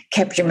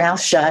kept your mouth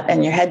shut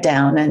and your head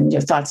down and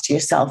your thoughts to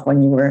yourself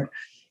when you were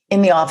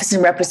in the office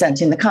and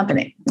representing the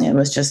company. It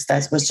was just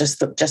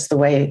the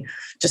way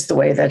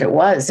that it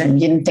was,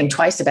 and you didn't think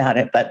twice about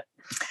it. But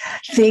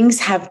things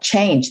have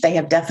changed. They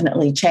have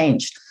definitely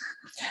changed.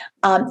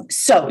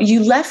 So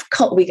you left.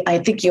 I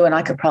think you and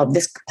I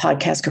this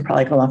podcast could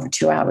probably go on for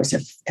 2 hours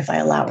if I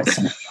allow it.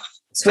 So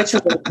switch a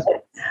little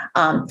bit,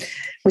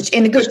 which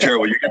in a good. It's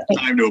terrible. You get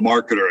time to a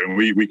marketer, and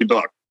we can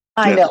talk.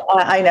 I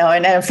know,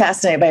 and I'm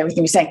fascinated by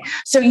everything you're saying.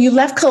 So you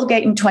left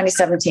Colgate in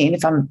 2017,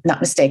 if I'm not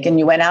mistaken.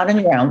 You went out on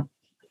your own.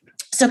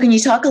 So can you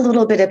talk a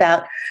little bit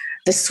about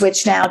the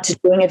switch now to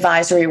doing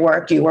advisory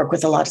work? You work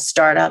with a lot of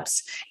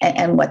startups,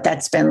 and what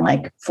that's been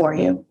like for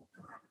you.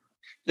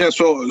 Yeah.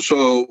 So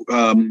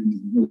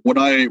when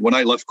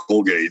I left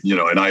Colgate,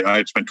 and I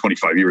had spent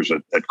 25 years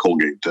at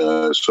Colgate.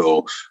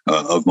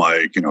 Of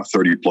my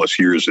 30 plus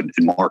years in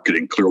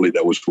marketing, clearly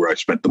that was where I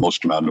spent the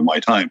most amount of my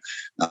time.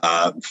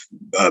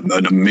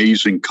 An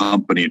amazing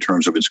company in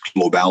terms of its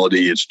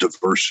globality, its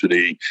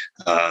diversity.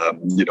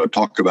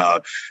 Talk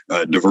about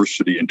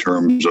diversity in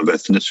terms of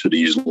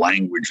ethnicities,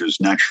 languages,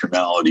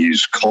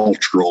 nationalities,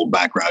 cultural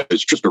background.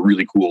 It's just a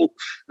really cool,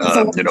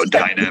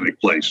 dynamic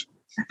place.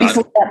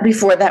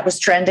 Before that was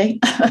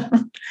trendy.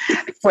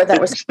 Before that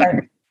was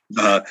trendy.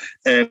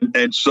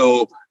 And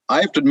so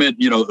I have to admit,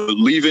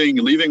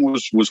 leaving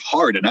was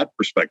hard. In that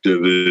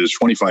perspective, is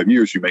 25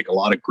 years. You make a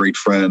lot of great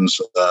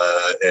friends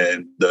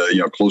and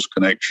close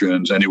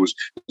connections. And it was,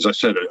 as I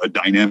said, a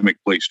dynamic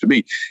place to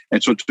be.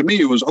 And so to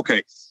me, it was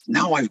okay.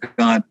 Now I've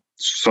got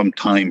some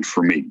time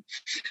for me.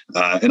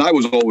 And I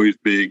was always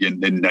big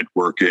in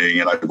networking,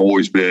 and I've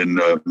always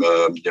been,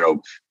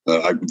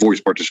 I've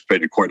always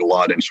participated quite a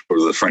lot in sort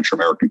of the French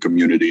American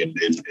community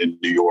in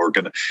New York,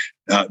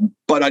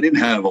 but I didn't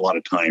have a lot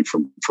of time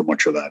for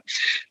much of that.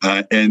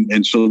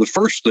 And so the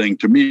first thing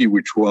to me,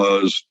 which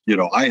was,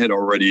 I had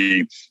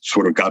already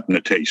sort of gotten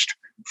a taste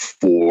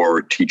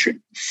for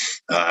teaching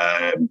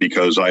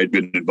because I had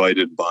been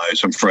invited by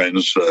some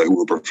friends who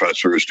were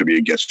professors to be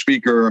a guest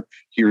speaker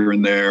here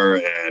and there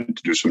and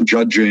to do some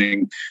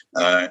judging.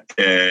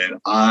 And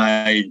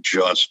I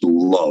just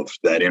loved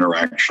that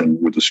interaction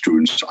with the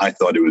students. I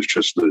thought it was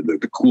just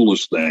the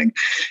coolest thing.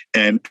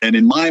 And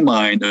in my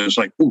mind, it was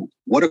like, ooh,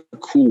 what a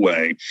cool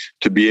way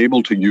to be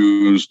able to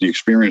use the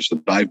experience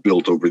that I've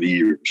built over the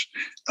years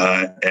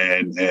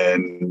and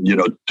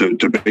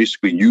to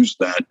basically use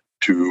that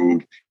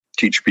to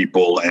teach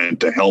people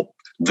and to help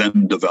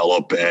them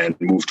develop and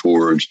move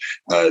towards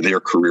their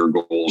career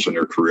goals and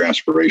their career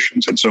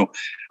aspirations. And so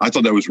I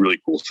thought that was a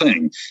really cool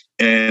thing.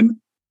 And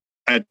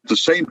at the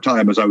same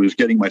time as I was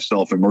getting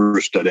myself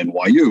immersed at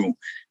NYU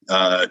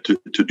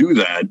to do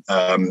that,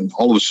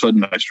 all of a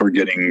sudden I started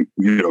getting,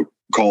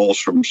 calls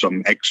from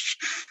some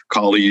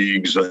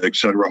ex-colleagues, et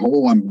cetera.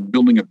 Oh, I'm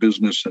building a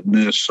business in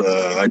this.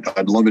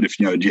 I'd love it if,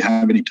 do you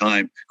have any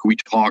time? Can we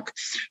talk?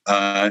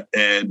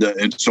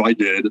 And so I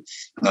did.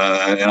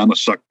 And I'm a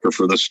sucker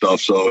for this stuff.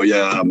 So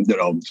yeah,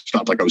 it's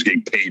not like I was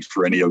getting paid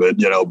for any of it,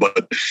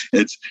 but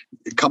it's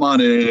come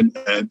on in.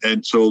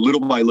 And so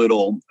little by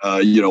little,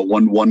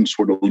 one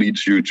sort of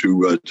leads you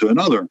to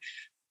another.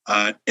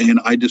 And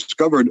I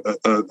discovered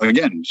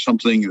again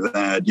something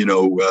that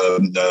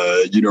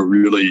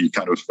really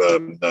kind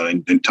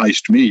of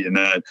enticed me, in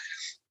that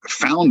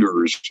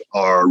founders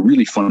are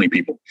really funny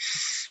people.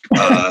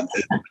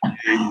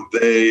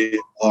 They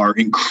are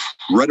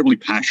incredibly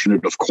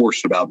passionate, of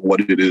course, about what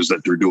it is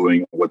that they're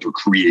doing, what they're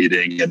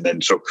creating, and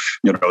then so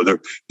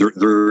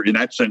they're in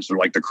that sense they're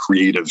like the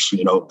creatives,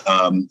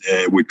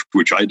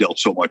 which I dealt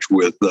so much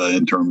with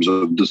in terms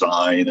of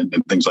design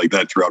and things like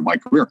that throughout my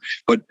career.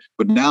 But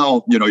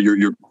now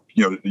you're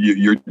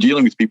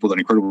dealing with people that are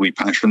incredibly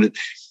passionate,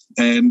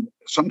 and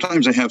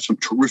sometimes they have some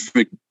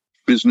terrific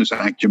business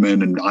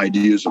acumen and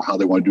ideas of how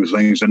they want to do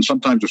things. And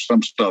sometimes there's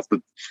some stuff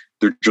that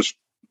they're just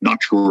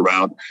not sure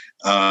about.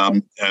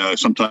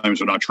 Sometimes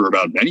they're not sure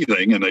about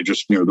anything, and they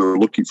just, they're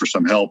looking for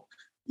some help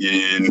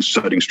in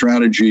setting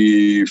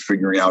strategy,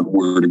 figuring out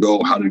where to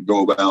go, how to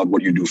go about,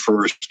 what do you do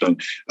first.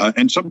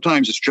 And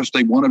sometimes it's just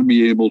they want to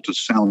be able to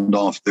sound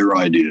off their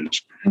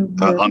ideas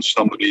on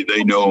somebody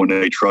they know and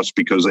they trust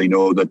because they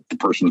know that the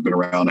person has been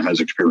around and has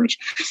experience.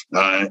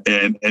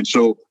 And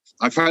so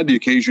I've had the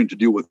occasion to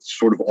deal with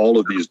sort of all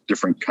of these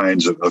different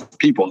kinds of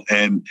people.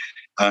 And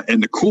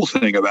the cool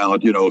thing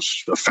about,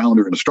 a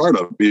founder in a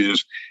startup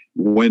is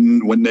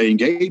when they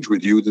engage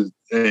with you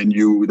and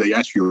they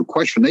ask you a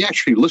question, they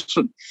actually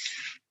listen.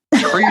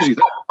 Crazy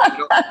thing.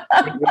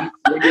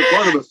 When you're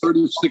part of a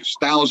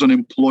 36,000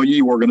 employee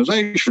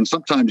organization,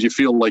 sometimes you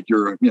feel like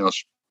you're,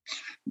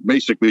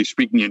 basically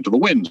speaking into the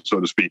wind, so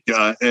to speak.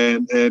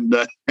 And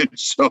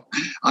so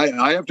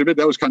I have to admit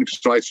that was kind of,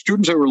 so I had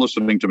students that were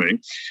listening to me,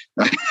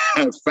 I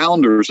had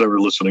founders that were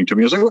listening to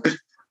me. I was like, well,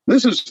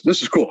 this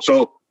is cool.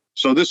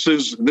 So this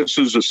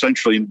is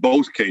essentially, in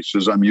both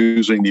cases, I'm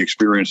using the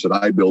experience that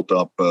I built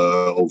up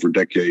over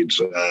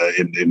decades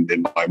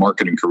in my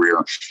marketing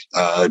career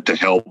to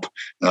help,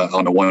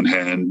 on the one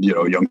hand,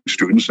 young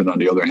students, and on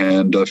the other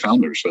hand,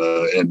 founders.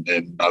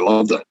 And I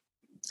love that.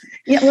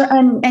 Yeah,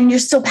 well, and you're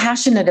still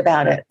passionate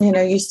about it.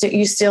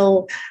 You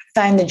still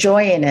find the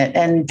joy in it,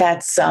 and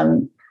that's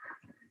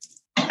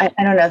I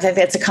don't know. I think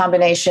that's a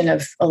combination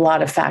of a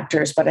lot of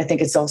factors, but I think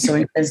it's also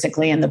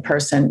intrinsically in the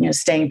person.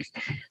 Staying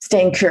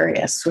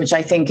curious, which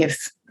I think,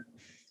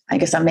 I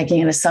guess I'm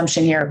making an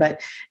assumption here,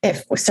 but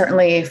if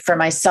certainly for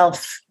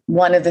myself,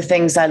 one of the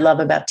things I love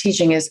about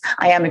teaching is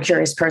I am a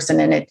curious person,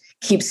 and it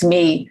keeps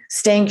me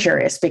staying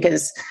curious,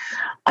 because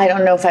I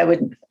don't know if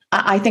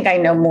I think I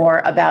know more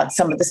about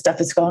some of the stuff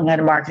that's going on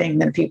in marketing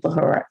than people who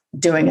are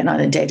doing it on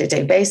a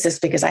day-to-day basis,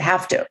 because I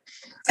have to.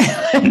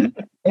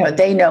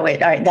 They know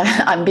it.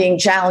 I'm being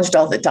challenged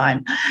all the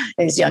time.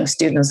 These young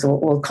students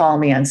will call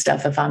me on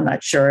stuff if I'm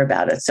not sure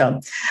about it. So,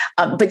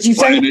 but you've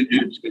said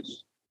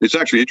it's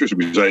actually interesting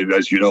because,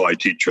 as you know, I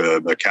teach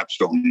a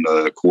capstone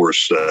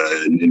course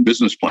in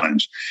business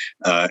plans,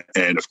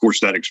 and of course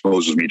that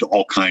exposes me to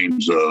all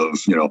kinds of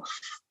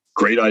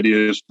great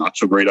ideas, not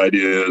so great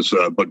ideas,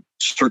 but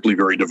certainly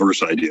very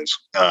diverse ideas.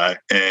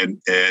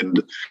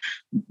 And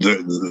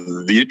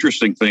the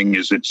interesting thing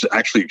is it's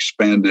actually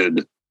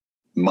expanded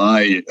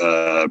my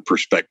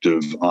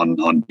perspective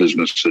on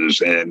businesses.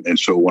 And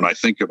so when I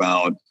think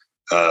about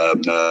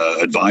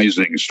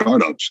advising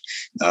startups,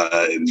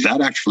 that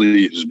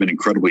actually has been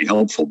incredibly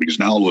helpful, because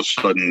now all of a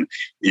sudden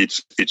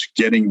it's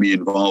getting me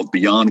involved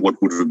beyond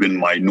what would have been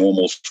my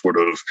normal sort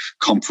of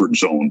comfort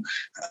zone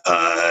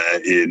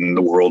in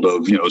the world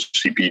of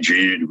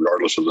CPG,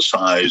 regardless of the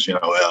size,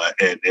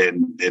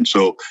 and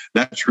so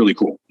that's really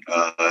cool.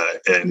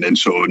 And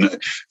so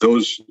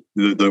those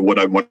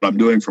what I'm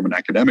doing from an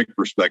academic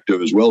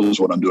perspective, as well as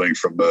what I'm doing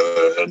from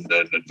an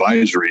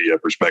advisory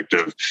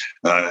perspective,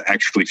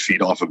 actually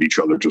feed off of each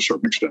other to a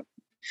certain extent.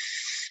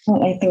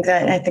 I think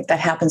that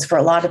happens for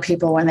a lot of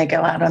people when they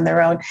go out on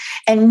their own.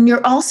 And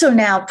you're also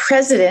now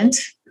president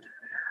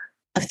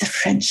of the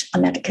French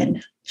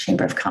American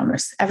Chamber of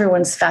Commerce.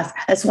 Everyone's fast.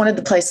 That's one of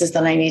the places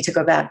that I need to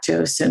go back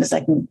to as soon as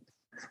I can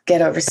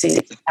get overseas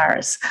to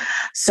Paris.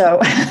 So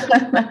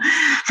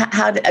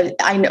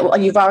I know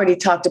you've already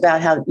talked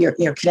about how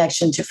your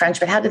connection to French,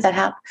 but how did that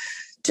happen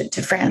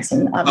to France?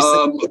 And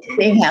obviously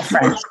being half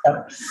French.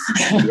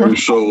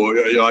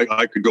 So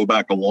I could go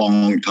back a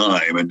long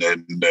time, and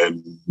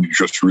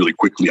just really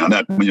quickly on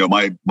that,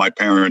 my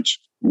parents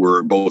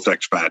were both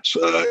expats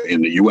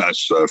in the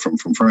U.S. From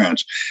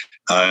France.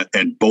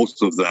 And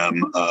both of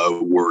them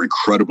were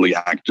incredibly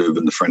active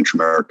in the French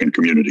American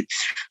community,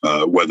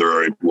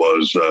 whether it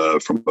was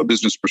from a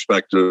business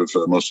perspective,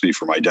 mostly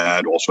for my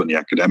dad, also in the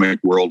academic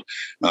world.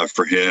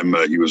 For him,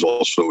 he was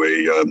also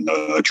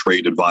a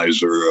trade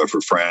advisor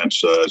for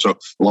France. So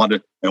a lot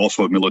of, and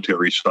also a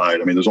military side.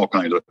 I mean, there's all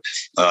kinds of,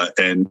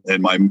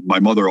 and my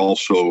mother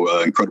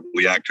also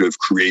incredibly active,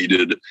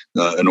 created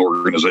an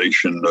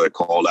organization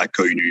called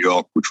Accueil New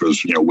York, which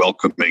was,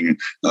 welcoming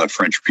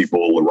French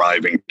people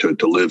arriving to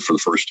live for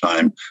the first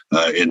time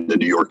in the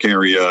New York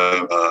area,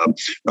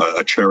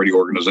 a charity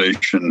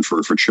organization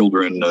for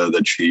children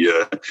that she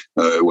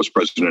was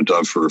president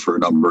of for a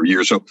number of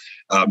years.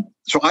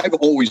 So I've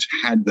always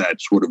had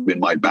that sort of in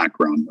my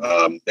background,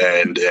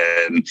 and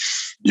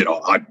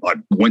I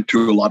went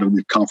to a lot of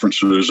the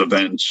conferences,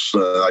 events.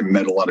 I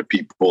met a lot of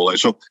people, and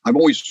so I've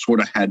always sort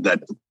of had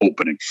that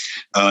opening.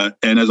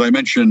 And as I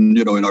mentioned,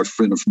 in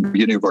the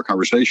beginning of our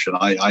conversation,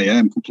 I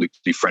am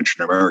completely French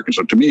and American.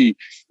 So to me,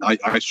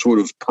 I sort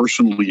of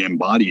personally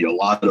embody a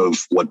lot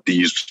of what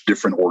these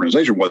different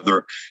organizations,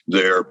 whether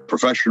they're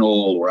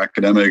professional or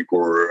academic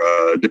or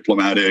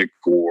diplomatic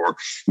or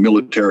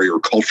military or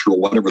cultural,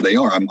 whatever they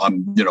are.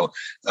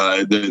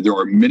 There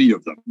are many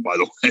of them, by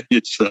the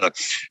way.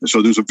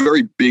 So there's a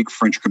very big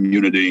French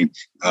community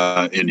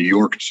in New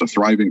York. It's a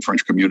thriving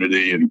French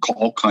community in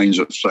all kinds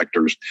of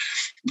sectors.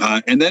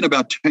 And then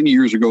about 10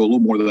 years ago, a little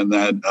more than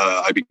that,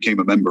 I became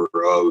a member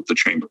of the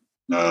chamber.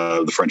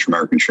 The French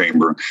American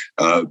Chamber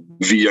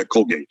via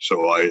Colgate.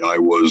 So I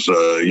was,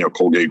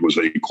 Colgate was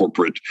a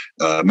corporate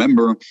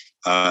member.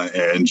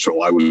 And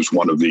so I was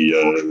one of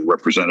the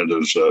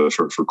representatives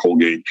for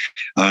Colgate.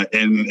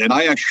 And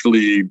I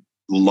actually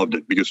loved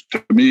it, because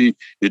to me,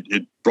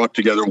 it brought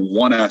together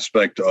one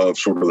aspect of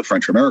sort of the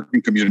French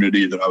American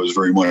community that I was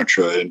very much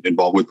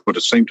involved with, but at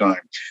the same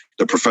time,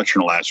 the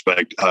professional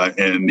aspect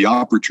and the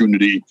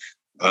opportunity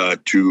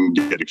to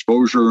get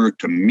exposure,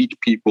 to meet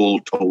people,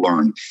 to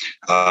learn.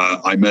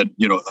 I met,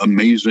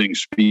 amazing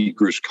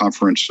speakers,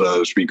 conference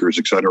speakers,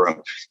 et cetera,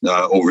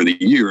 over the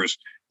years.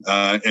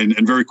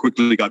 and very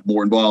quickly got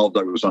more involved.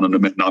 I was on a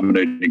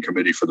nominating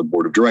committee for the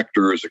board of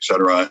directors, et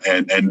cetera.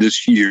 And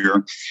this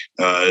year,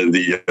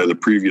 the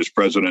previous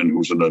president,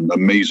 who's an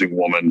amazing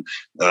woman,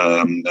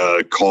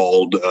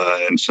 called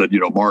and said,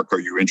 Mark, are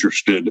you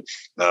interested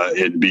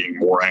in being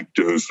more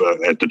active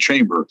at the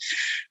chamber?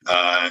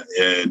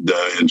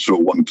 And so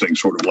one thing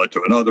sort of led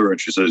to another. And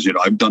she says,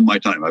 I've done my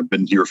time. I've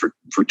been here for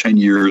 10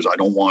 years. I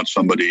don't want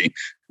somebody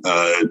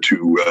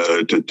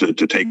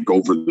to take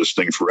over this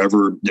thing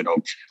forever.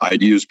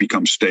 Ideas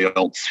become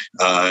stale.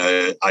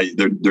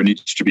 There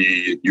needs to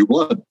be new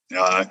blood.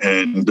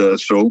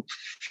 So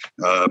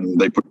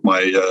they put my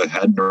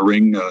hat in a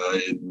ring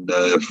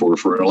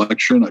for an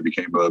election. I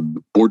became a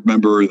board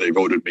member. They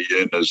voted me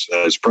in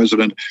as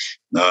president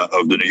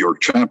of the New York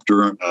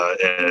chapter.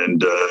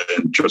 And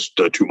just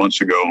 2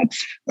 months ago,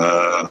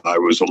 I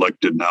was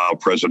elected now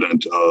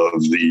president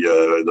of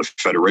the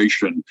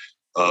Federation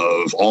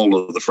of all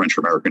of the French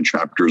American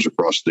chapters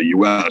across the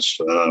U.S.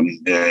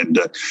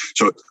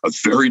 So a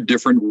very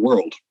different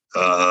world,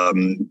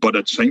 but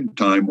at the same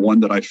time, one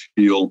that I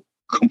feel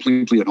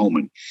completely at home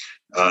in.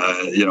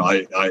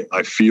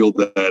 I feel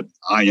that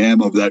I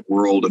am of that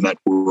world, and that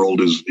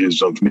world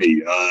is of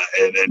me,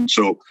 and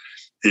so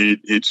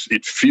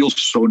it feels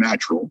so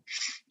natural,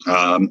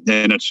 and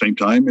at the same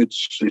time,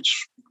 it's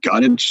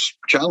got its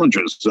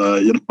challenges.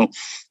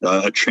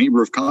 A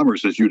chamber of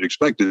commerce, as you'd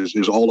expect,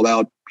 is all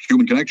about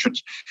human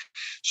connections.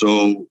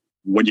 So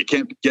when you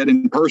can't get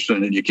in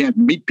person and you can't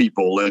meet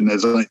people,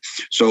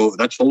 so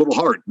that's a little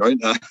hard, right?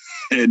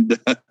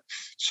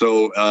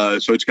 So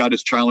it's got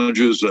its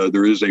challenges.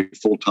 There is a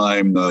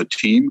full-time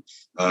team.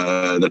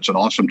 That's an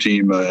awesome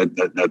team at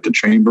the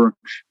chamber.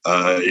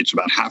 It's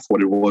about half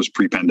what it was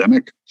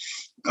pre-pandemic.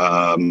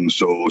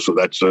 So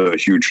that's a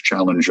huge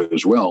challenge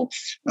as well.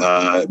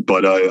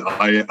 But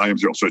I am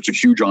thrilled. So it's a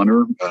huge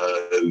honor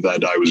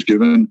that I was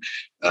given,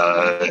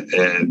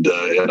 and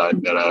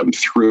I'm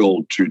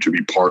thrilled to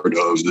be part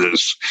of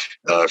this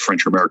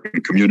French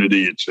American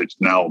community. It's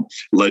now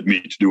led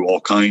me to do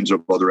all kinds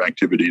of other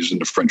activities in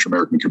the French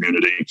American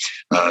community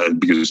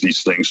because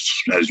these things,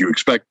 as you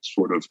expect,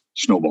 sort of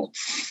snowball.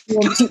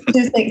 Well,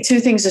 two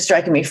things are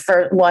striking me.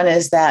 First, one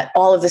is that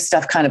all of this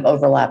stuff kind of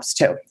overlaps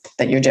too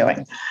that you're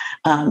doing.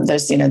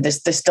 There's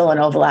still an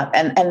overlap.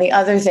 And the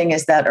other thing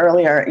is that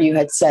earlier you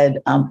had said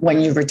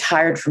when you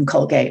retired from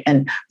Colgate,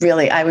 and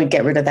really I would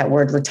get rid of that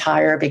word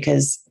retire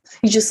because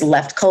you just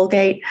left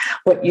Colgate.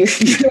 What you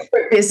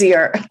were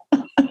busier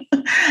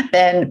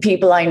than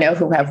people I know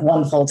who have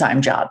one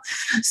full-time job.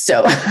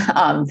 So,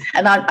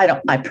 and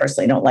I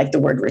personally don't like the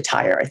word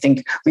retire. I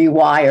think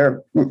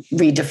rewire,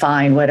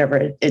 redefine,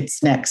 whatever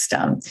it's next.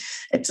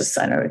 It's just,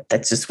 I know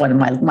that's just one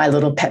of my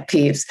little pet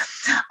peeves.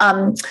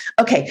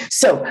 Okay.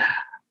 So,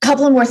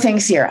 couple of more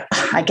things here.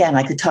 Again,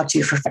 I could talk to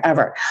you for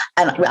forever,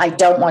 and I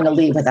don't want to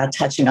leave without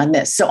touching on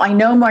this. So I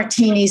know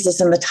martinis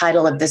is in the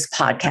title of this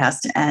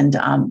podcast, and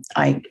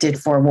I did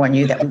forewarn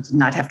you that we did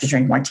not have to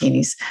drink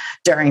martinis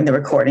during the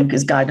recording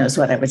because God knows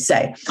what I would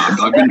say.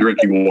 I've been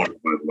drinking water,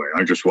 by the way.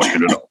 I just want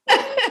you to know.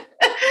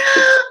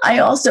 I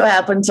also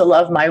happen to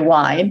love my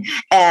wine,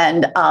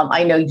 and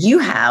I know you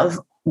have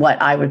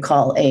what I would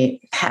call a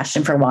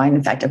passion for wine.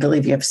 In fact, I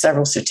believe you have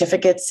several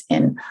certificates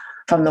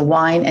from the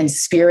Wine and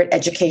Spirit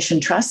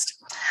Education Trust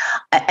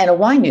and a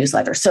wine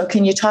newsletter. So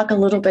can you talk a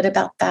little bit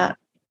about that?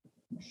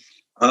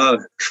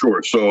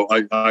 Sure. So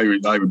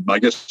I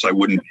guess I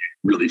wouldn't be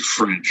really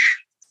French.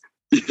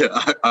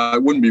 Yeah, I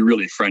wouldn't be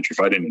really French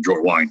if I didn't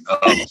enjoy wine.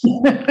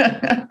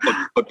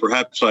 But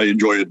perhaps I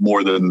enjoy it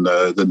more than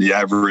the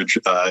average,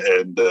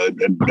 and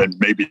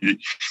maybe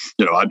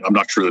I'm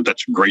not sure that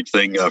that's a great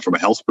thing from a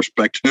health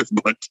perspective.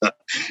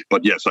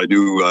 But yes, I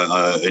do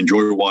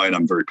enjoy wine.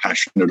 I'm very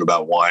passionate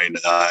about wine,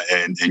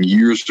 and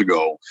years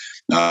ago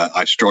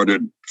I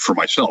started for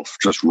myself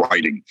just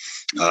writing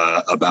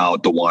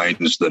about the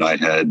wines that I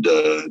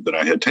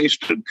had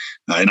tasted,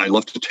 and I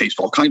love to taste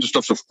all kinds of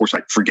stuff. So of course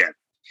I forget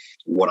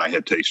what I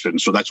had tasted. And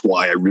so that's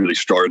why I really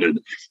started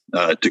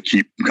to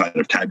keep kind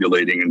of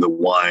tabulating the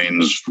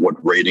wines,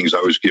 what ratings I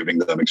was giving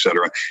them, et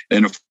cetera.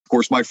 And of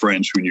course, my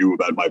friends who knew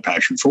about my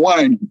passion for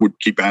wine would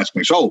keep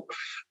asking me, so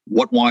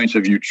what wines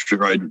have you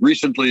tried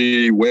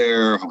recently?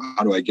 Where?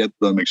 How do I get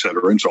them, et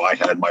cetera? And so I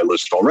had my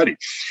list already.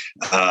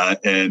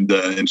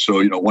 And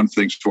so, one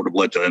thing sort of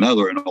led to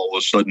another. And all of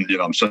a sudden,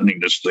 I'm sending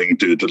this thing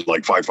to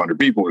like 500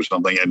 people or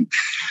something. And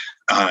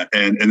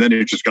then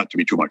it just got to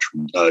be too much,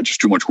 just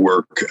too much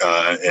work.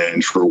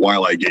 And for a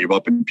while I gave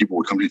up, and people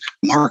would come to me,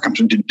 Mark,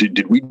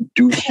 did we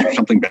do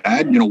something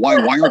bad?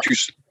 Why aren't you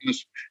sending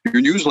us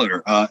your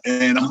newsletter?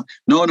 No.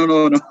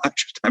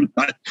 I'm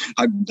not.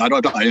 I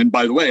don't. And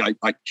by the way,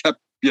 I kept,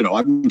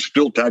 I'm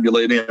still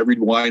tabulating every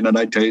wine that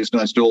I taste,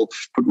 and I still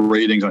put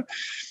ratings on.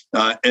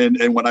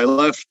 And when I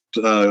left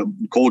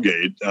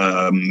Colgate,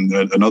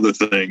 another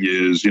thing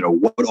is,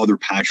 what other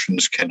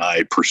passions can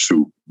I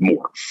pursue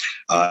more?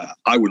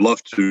 I would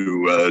love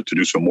to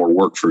do some more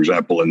work, for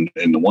example,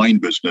 in the wine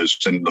business.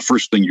 And the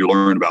first thing you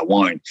learn about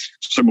wine,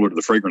 similar to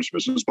the fragrance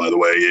business, by the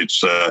way,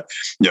 it's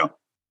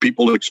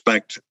people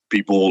expect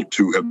people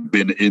to have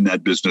been in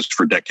that business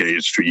for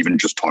decades to even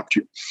just talk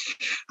to you.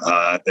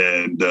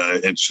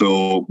 And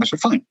so I said,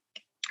 fine.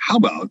 How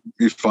about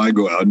if I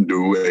go out and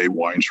do a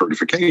wine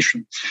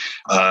certification?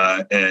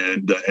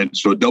 And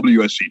so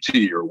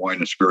WSET, or Wine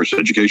and Spirits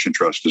Education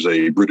Trust, is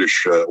a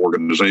British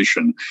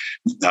organization.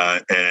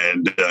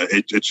 And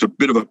it's a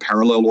bit of a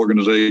parallel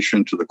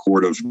organization to the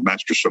Court of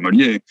Master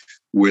Sommelier,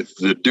 with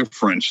the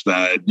difference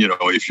that,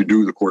 if you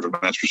do the Court of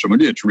Master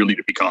Sommelier, it's really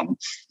to become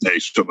a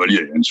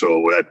sommelier. And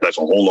so that's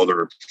a whole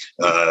other,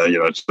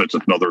 that's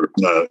another,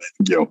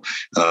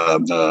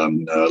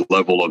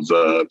 level of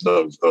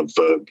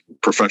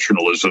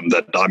professionalism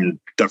that I'm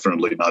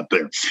definitely not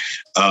there.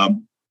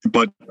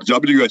 But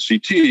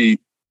WSET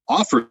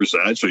offers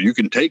that, so you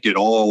can take it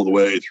all the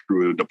way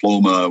through a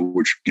diploma,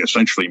 which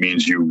essentially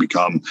means you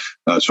become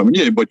a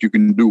sommelier, but you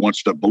can do one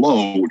step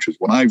below, which is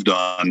what I've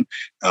done,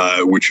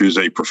 which is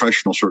a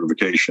professional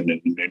certification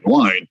in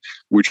wine,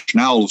 which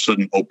now all of a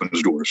sudden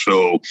opens doors.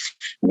 So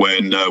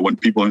when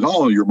people are,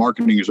 oh, you're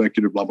marketing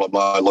executive, blah, blah,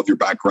 blah, I love your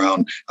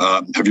background.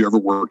 Have you ever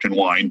worked in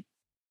wine?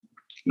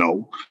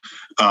 No.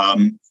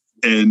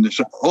 And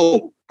so,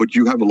 oh, but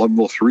you have a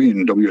level 3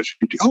 in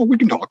WSET. Oh, we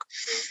can talk.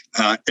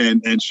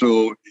 And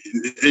so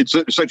it's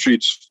essentially,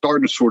 it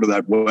started sort of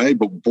that way.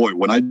 But boy,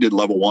 when I did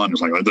level 1,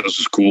 it's like, oh, this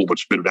is cool, but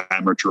it's a bit of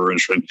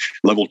amateurish. And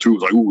level 2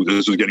 was like, ooh,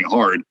 this is getting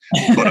hard,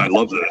 but I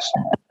love this.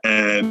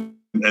 And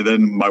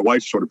then my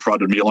wife sort of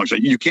prodded me along,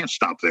 saying, you can't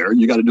stop there.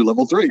 You got to do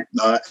level 3.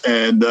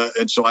 And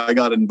so I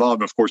got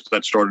involved. Of course,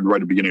 that started right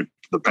at the beginning of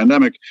the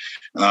pandemic.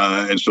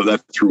 And so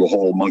that threw a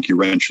whole monkey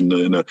wrench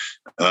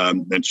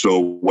and so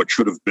what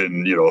should have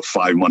been, a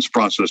 5 months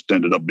process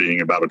ended up being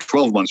about a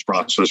 12 months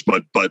process.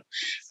 But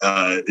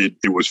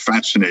it was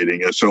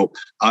fascinating. And so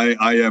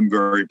I am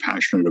very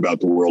passionate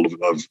about the world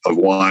of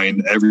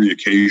wine. Every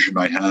occasion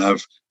I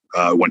have,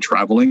 when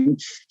traveling,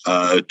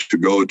 to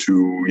go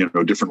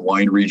to different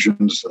wine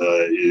regions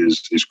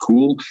is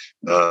cool.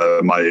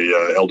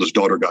 My eldest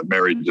daughter got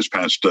married this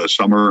past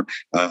summer.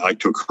 I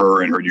took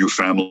her and her new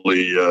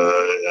family,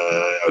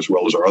 as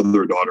well as our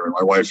other daughter and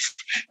my wife,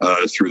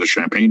 through the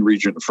Champagne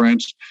region of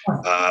France.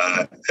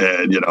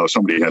 And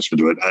somebody has to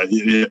do it.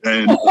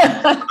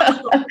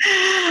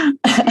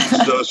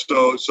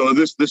 So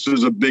this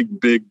is a big,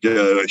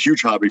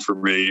 huge hobby for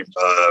me.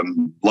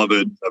 Love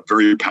it. I'm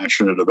very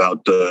passionate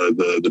about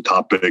the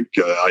topic.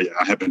 I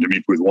happened to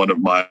meet with one of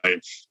my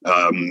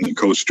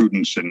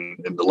co-students in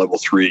the level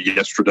 3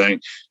 yesterday,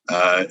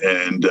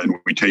 and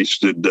we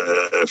tasted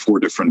 4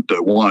 different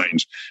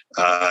wines,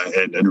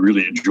 and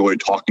really enjoyed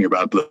talking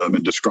about them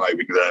and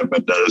describing them.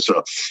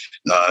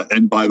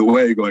 And by the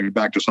way, going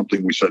back to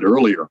something we said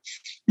earlier,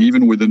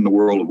 even within the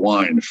world of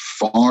wine,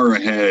 far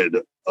ahead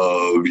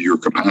of your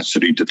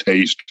capacity to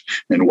taste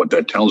and what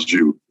that tells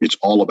you, it's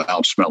all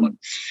about smelling.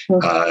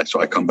 So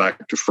I come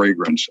back to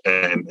fragrance,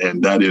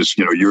 and that is,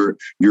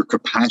 your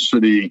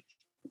capacity,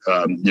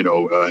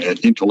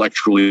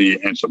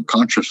 intellectually and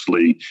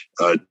subconsciously,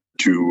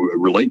 to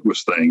relate with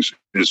things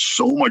is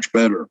so much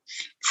better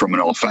from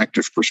an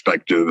olfactive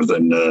perspective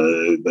than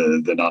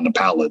on the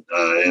palate.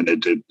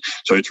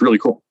 So it's really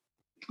cool.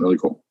 Really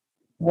cool.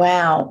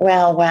 Wow.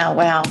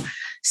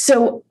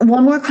 So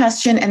one more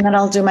question, and then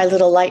I'll do my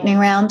little lightning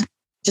round,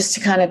 just to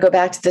kind of go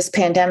back to this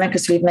pandemic,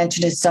 because we've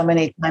mentioned it so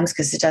many times,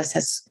 because it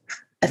has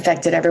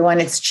affected everyone.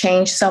 It's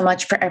changed so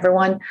much for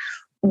everyone.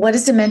 What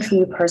has it meant for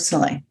you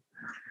personally?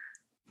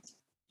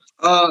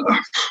 So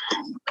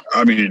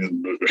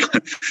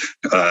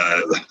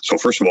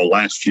first of all,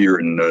 last year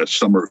in the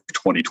summer of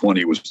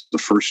 2020 was the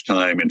first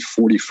time in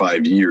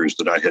 45 years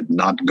that I had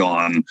not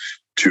gone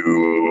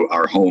to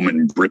our home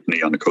in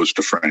Brittany on the coast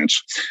of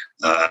France,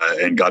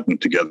 and gotten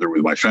together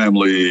with my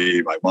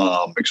family, my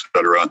mom,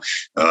 etc.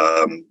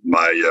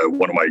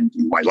 One of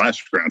my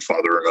last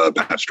grandfather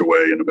passed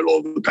away in the middle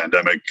of the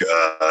pandemic,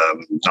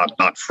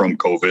 not from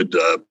COVID,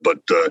 but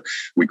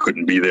we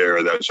couldn't be there.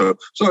 So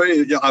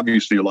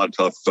obviously a lot of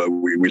tough.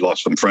 We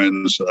lost some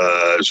friends.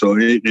 So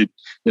it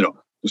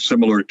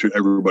similar to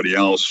everybody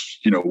else,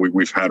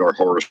 we've had our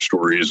horror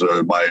stories.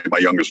 My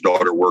youngest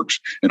daughter works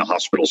in a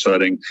hospital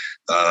setting,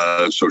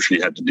 so she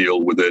had to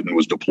deal with it and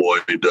was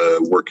deployed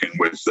working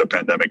with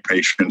pandemic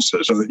patients.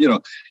 So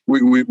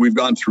we've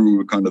gone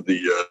through kind of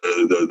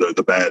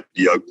the bad,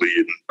 the ugly,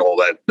 and all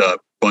that.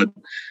 But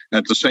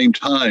at the same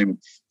time,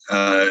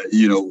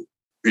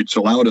 it's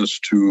allowed us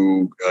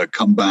to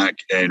come back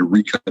and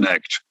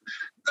reconnect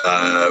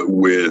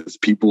with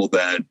people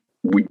that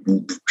we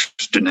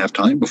just didn't have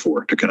time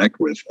before to connect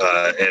with,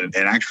 and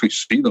actually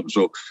see them.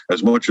 So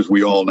as much as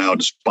we all now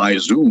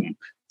despise Zoom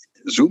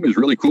is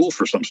really cool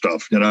for some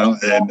stuff, and no,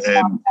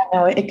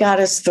 it got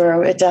us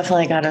through. It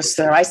definitely got us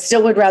through. I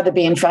still would rather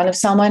be in front of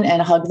someone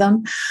and hug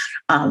them.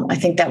 I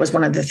think that was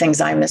one of the things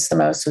I missed the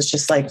most, was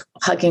just like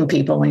hugging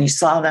people when you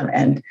saw them.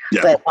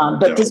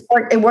 This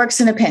it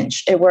works in a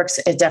pinch. It works.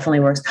 It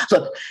definitely works.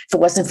 Look, if it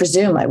wasn't for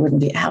Zoom, I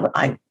wouldn't be.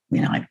 I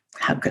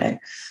how could I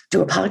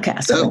do a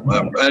podcast?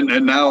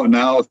 And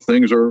now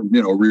things are,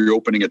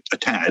 reopening a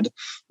tad.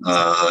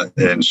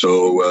 And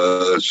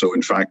so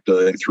in fact,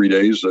 in 3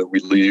 days, we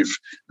leave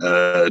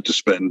to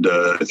spend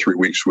 3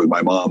 weeks with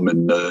my mom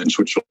in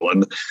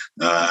Switzerland.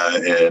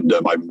 And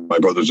my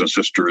brothers and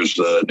sisters,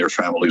 their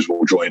families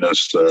will join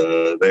us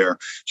there.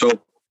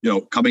 So,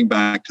 coming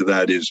back to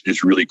that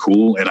is really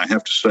cool. And I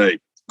have to say,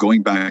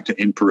 going back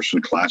to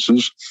in-person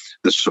classes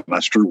this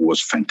semester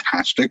was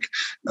fantastic.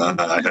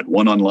 I had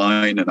one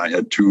online and I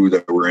had 2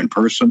 that were in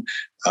person.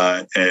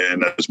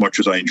 And as much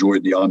as I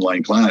enjoyed the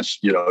online class,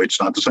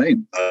 it's not the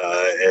same.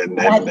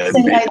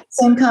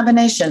 Same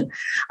combination.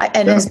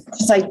 As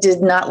much as I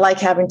did not like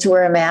having to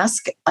wear a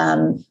mask,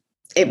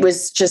 it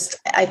was just,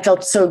 I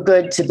felt so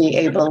good to be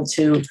able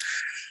to,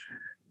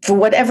 for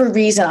whatever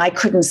reason, I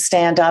couldn't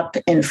stand up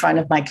in front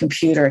of my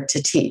computer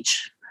to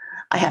teach.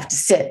 I have to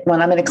sit.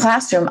 When I'm in a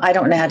classroom, I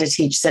don't know how to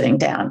teach sitting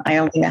down. I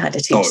only know how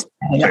to teach.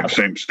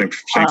 Same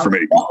for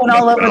me.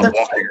 All over I'm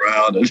walking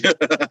around.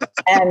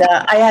 And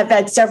I have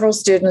had several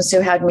students who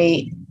had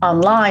me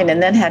online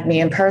and then had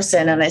me in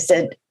person. And I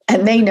said,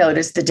 and they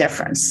noticed the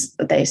difference.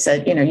 They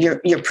said,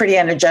 you're pretty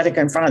energetic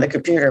in front of the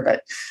computer,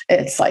 but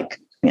it's like,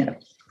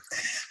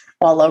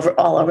 all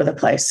over the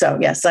place. So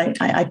yes,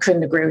 I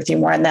couldn't agree with you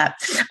more on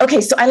that. Okay,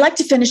 so I like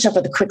to finish up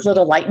with a quick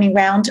little lightning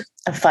round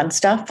of fun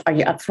stuff. Are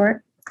you up for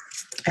it?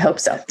 I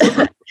hope so.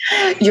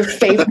 Your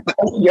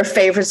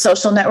favorite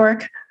social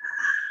network?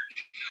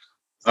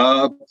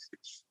 I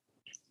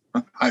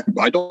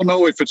don't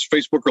know if it's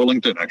Facebook or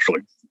LinkedIn,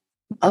 actually.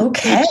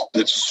 Okay.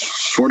 It's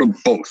sort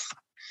of both.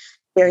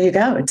 There you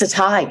go. It's a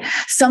tie.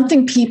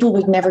 Something people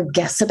would never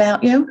guess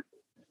about you?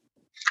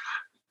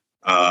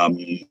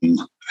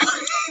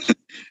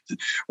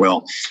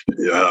 Well,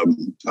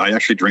 I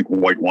actually drink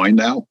white wine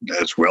now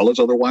as well as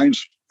other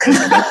wines. And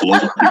that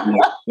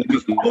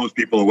just blows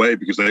people away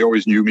because they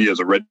always knew me as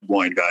a red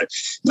wine guy.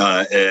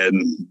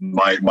 And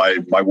my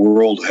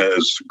world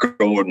has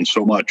grown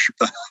so much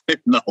in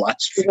the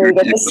last few years.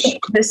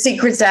 The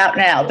secret's out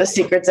now. The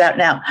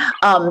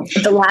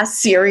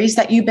last series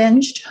that you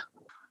binged?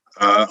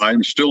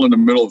 I'm still in the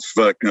middle of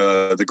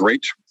The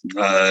Great.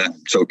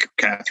 So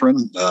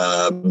Catherine,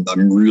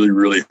 I'm really,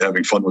 really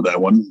having fun with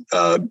that one.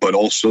 But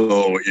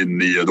also in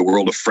the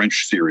world of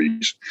French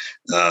series.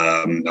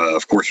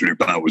 Of course,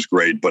 Lupin was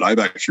great, but I've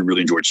actually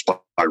really enjoyed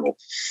Spiral.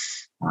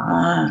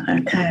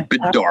 Okay. A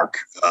bit dark,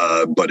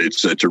 but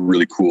it's a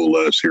really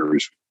cool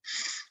series.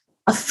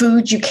 A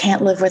food you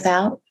can't live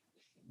without?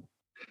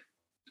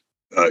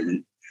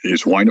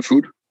 Is wine a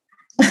food?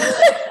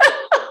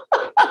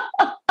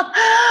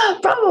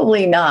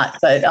 Probably not,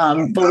 but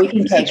we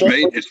can take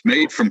it. It's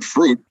made from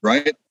fruit,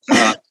 right?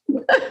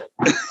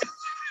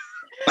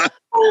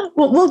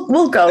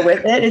 We'll go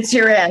with it. It's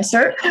your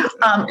answer.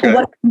 Okay.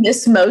 What you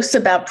miss most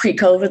about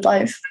pre-COVID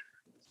life?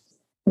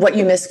 What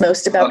you miss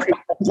most about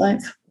pre-COVID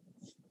life?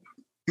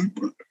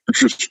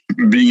 Just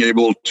being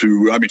able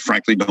to,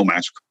 frankly, no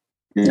mask.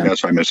 Yeah.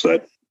 Yes, I miss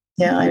that.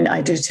 Yeah,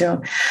 I do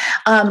too.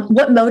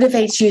 What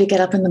motivates you to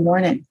get up in the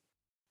morning?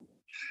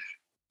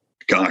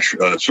 Gosh,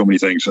 so many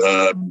things.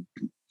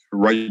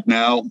 Right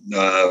now,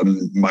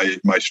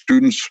 my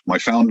students, my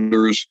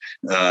founders,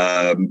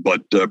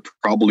 but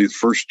probably the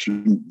first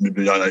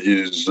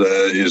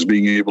is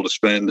being able to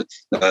spend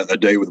a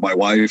day with my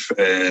wife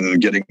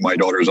and getting my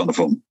daughters on the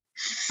phone.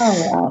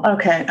 Oh, wow.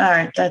 Okay. All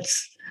right. I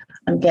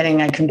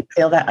can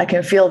feel that. I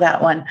can feel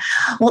that one.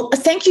 Well,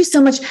 thank you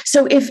so much.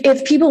 So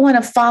if people want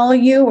to follow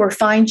you or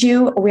find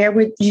you, where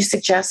would you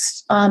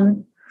suggest?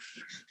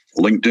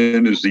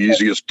 LinkedIn is the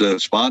easiest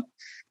spot.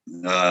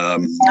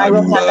 I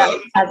will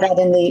have that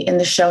in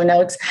the show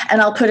notes,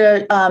 and I'll put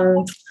a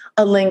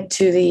link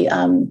to the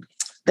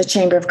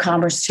Chamber of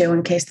Commerce too,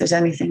 in case there's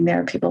anything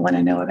there people want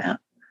to know about.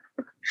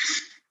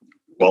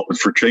 Well,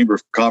 for Chamber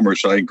of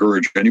Commerce, I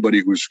encourage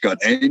anybody who's got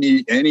any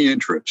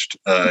interest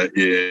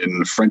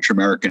in French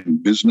American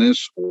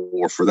business,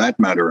 or for that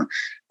matter,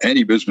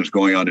 any business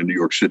going on in New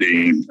York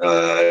City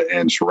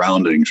and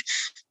surroundings,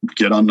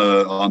 get on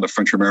the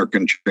French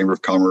American Chamber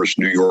of Commerce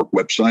New York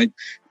website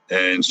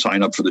and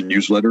sign up for the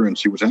newsletter and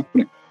see what's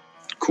happening.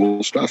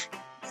 Cool stuff.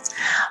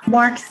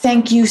 Mark,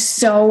 thank you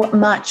so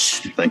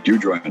much. Thank you,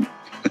 Joanne.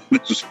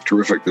 This is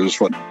terrific. This is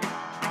fun.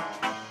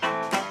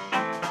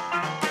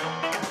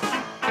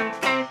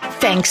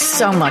 Thanks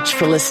so much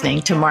for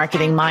listening to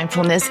Marketing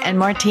Mindfulness and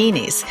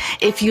Martinis.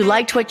 If you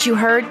liked what you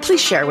heard,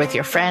 please share with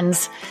your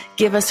friends.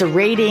 Give us a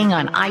rating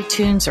on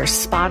iTunes or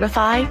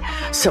Spotify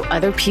so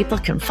other people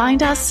can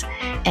find us,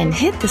 and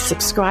hit the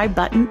subscribe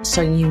button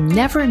so you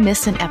never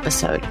miss an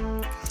episode.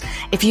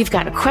 If you've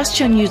got a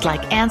question you'd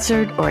like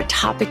answered or a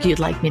topic you'd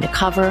like me to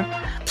cover,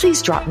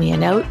 please drop me a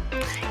note,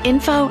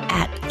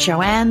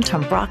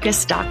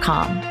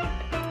 info@joannetombrakis.com.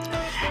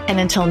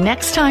 And until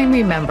next time,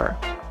 remember,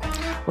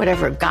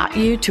 whatever got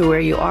you to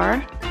where you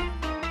are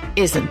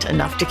isn't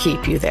enough to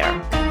keep you there.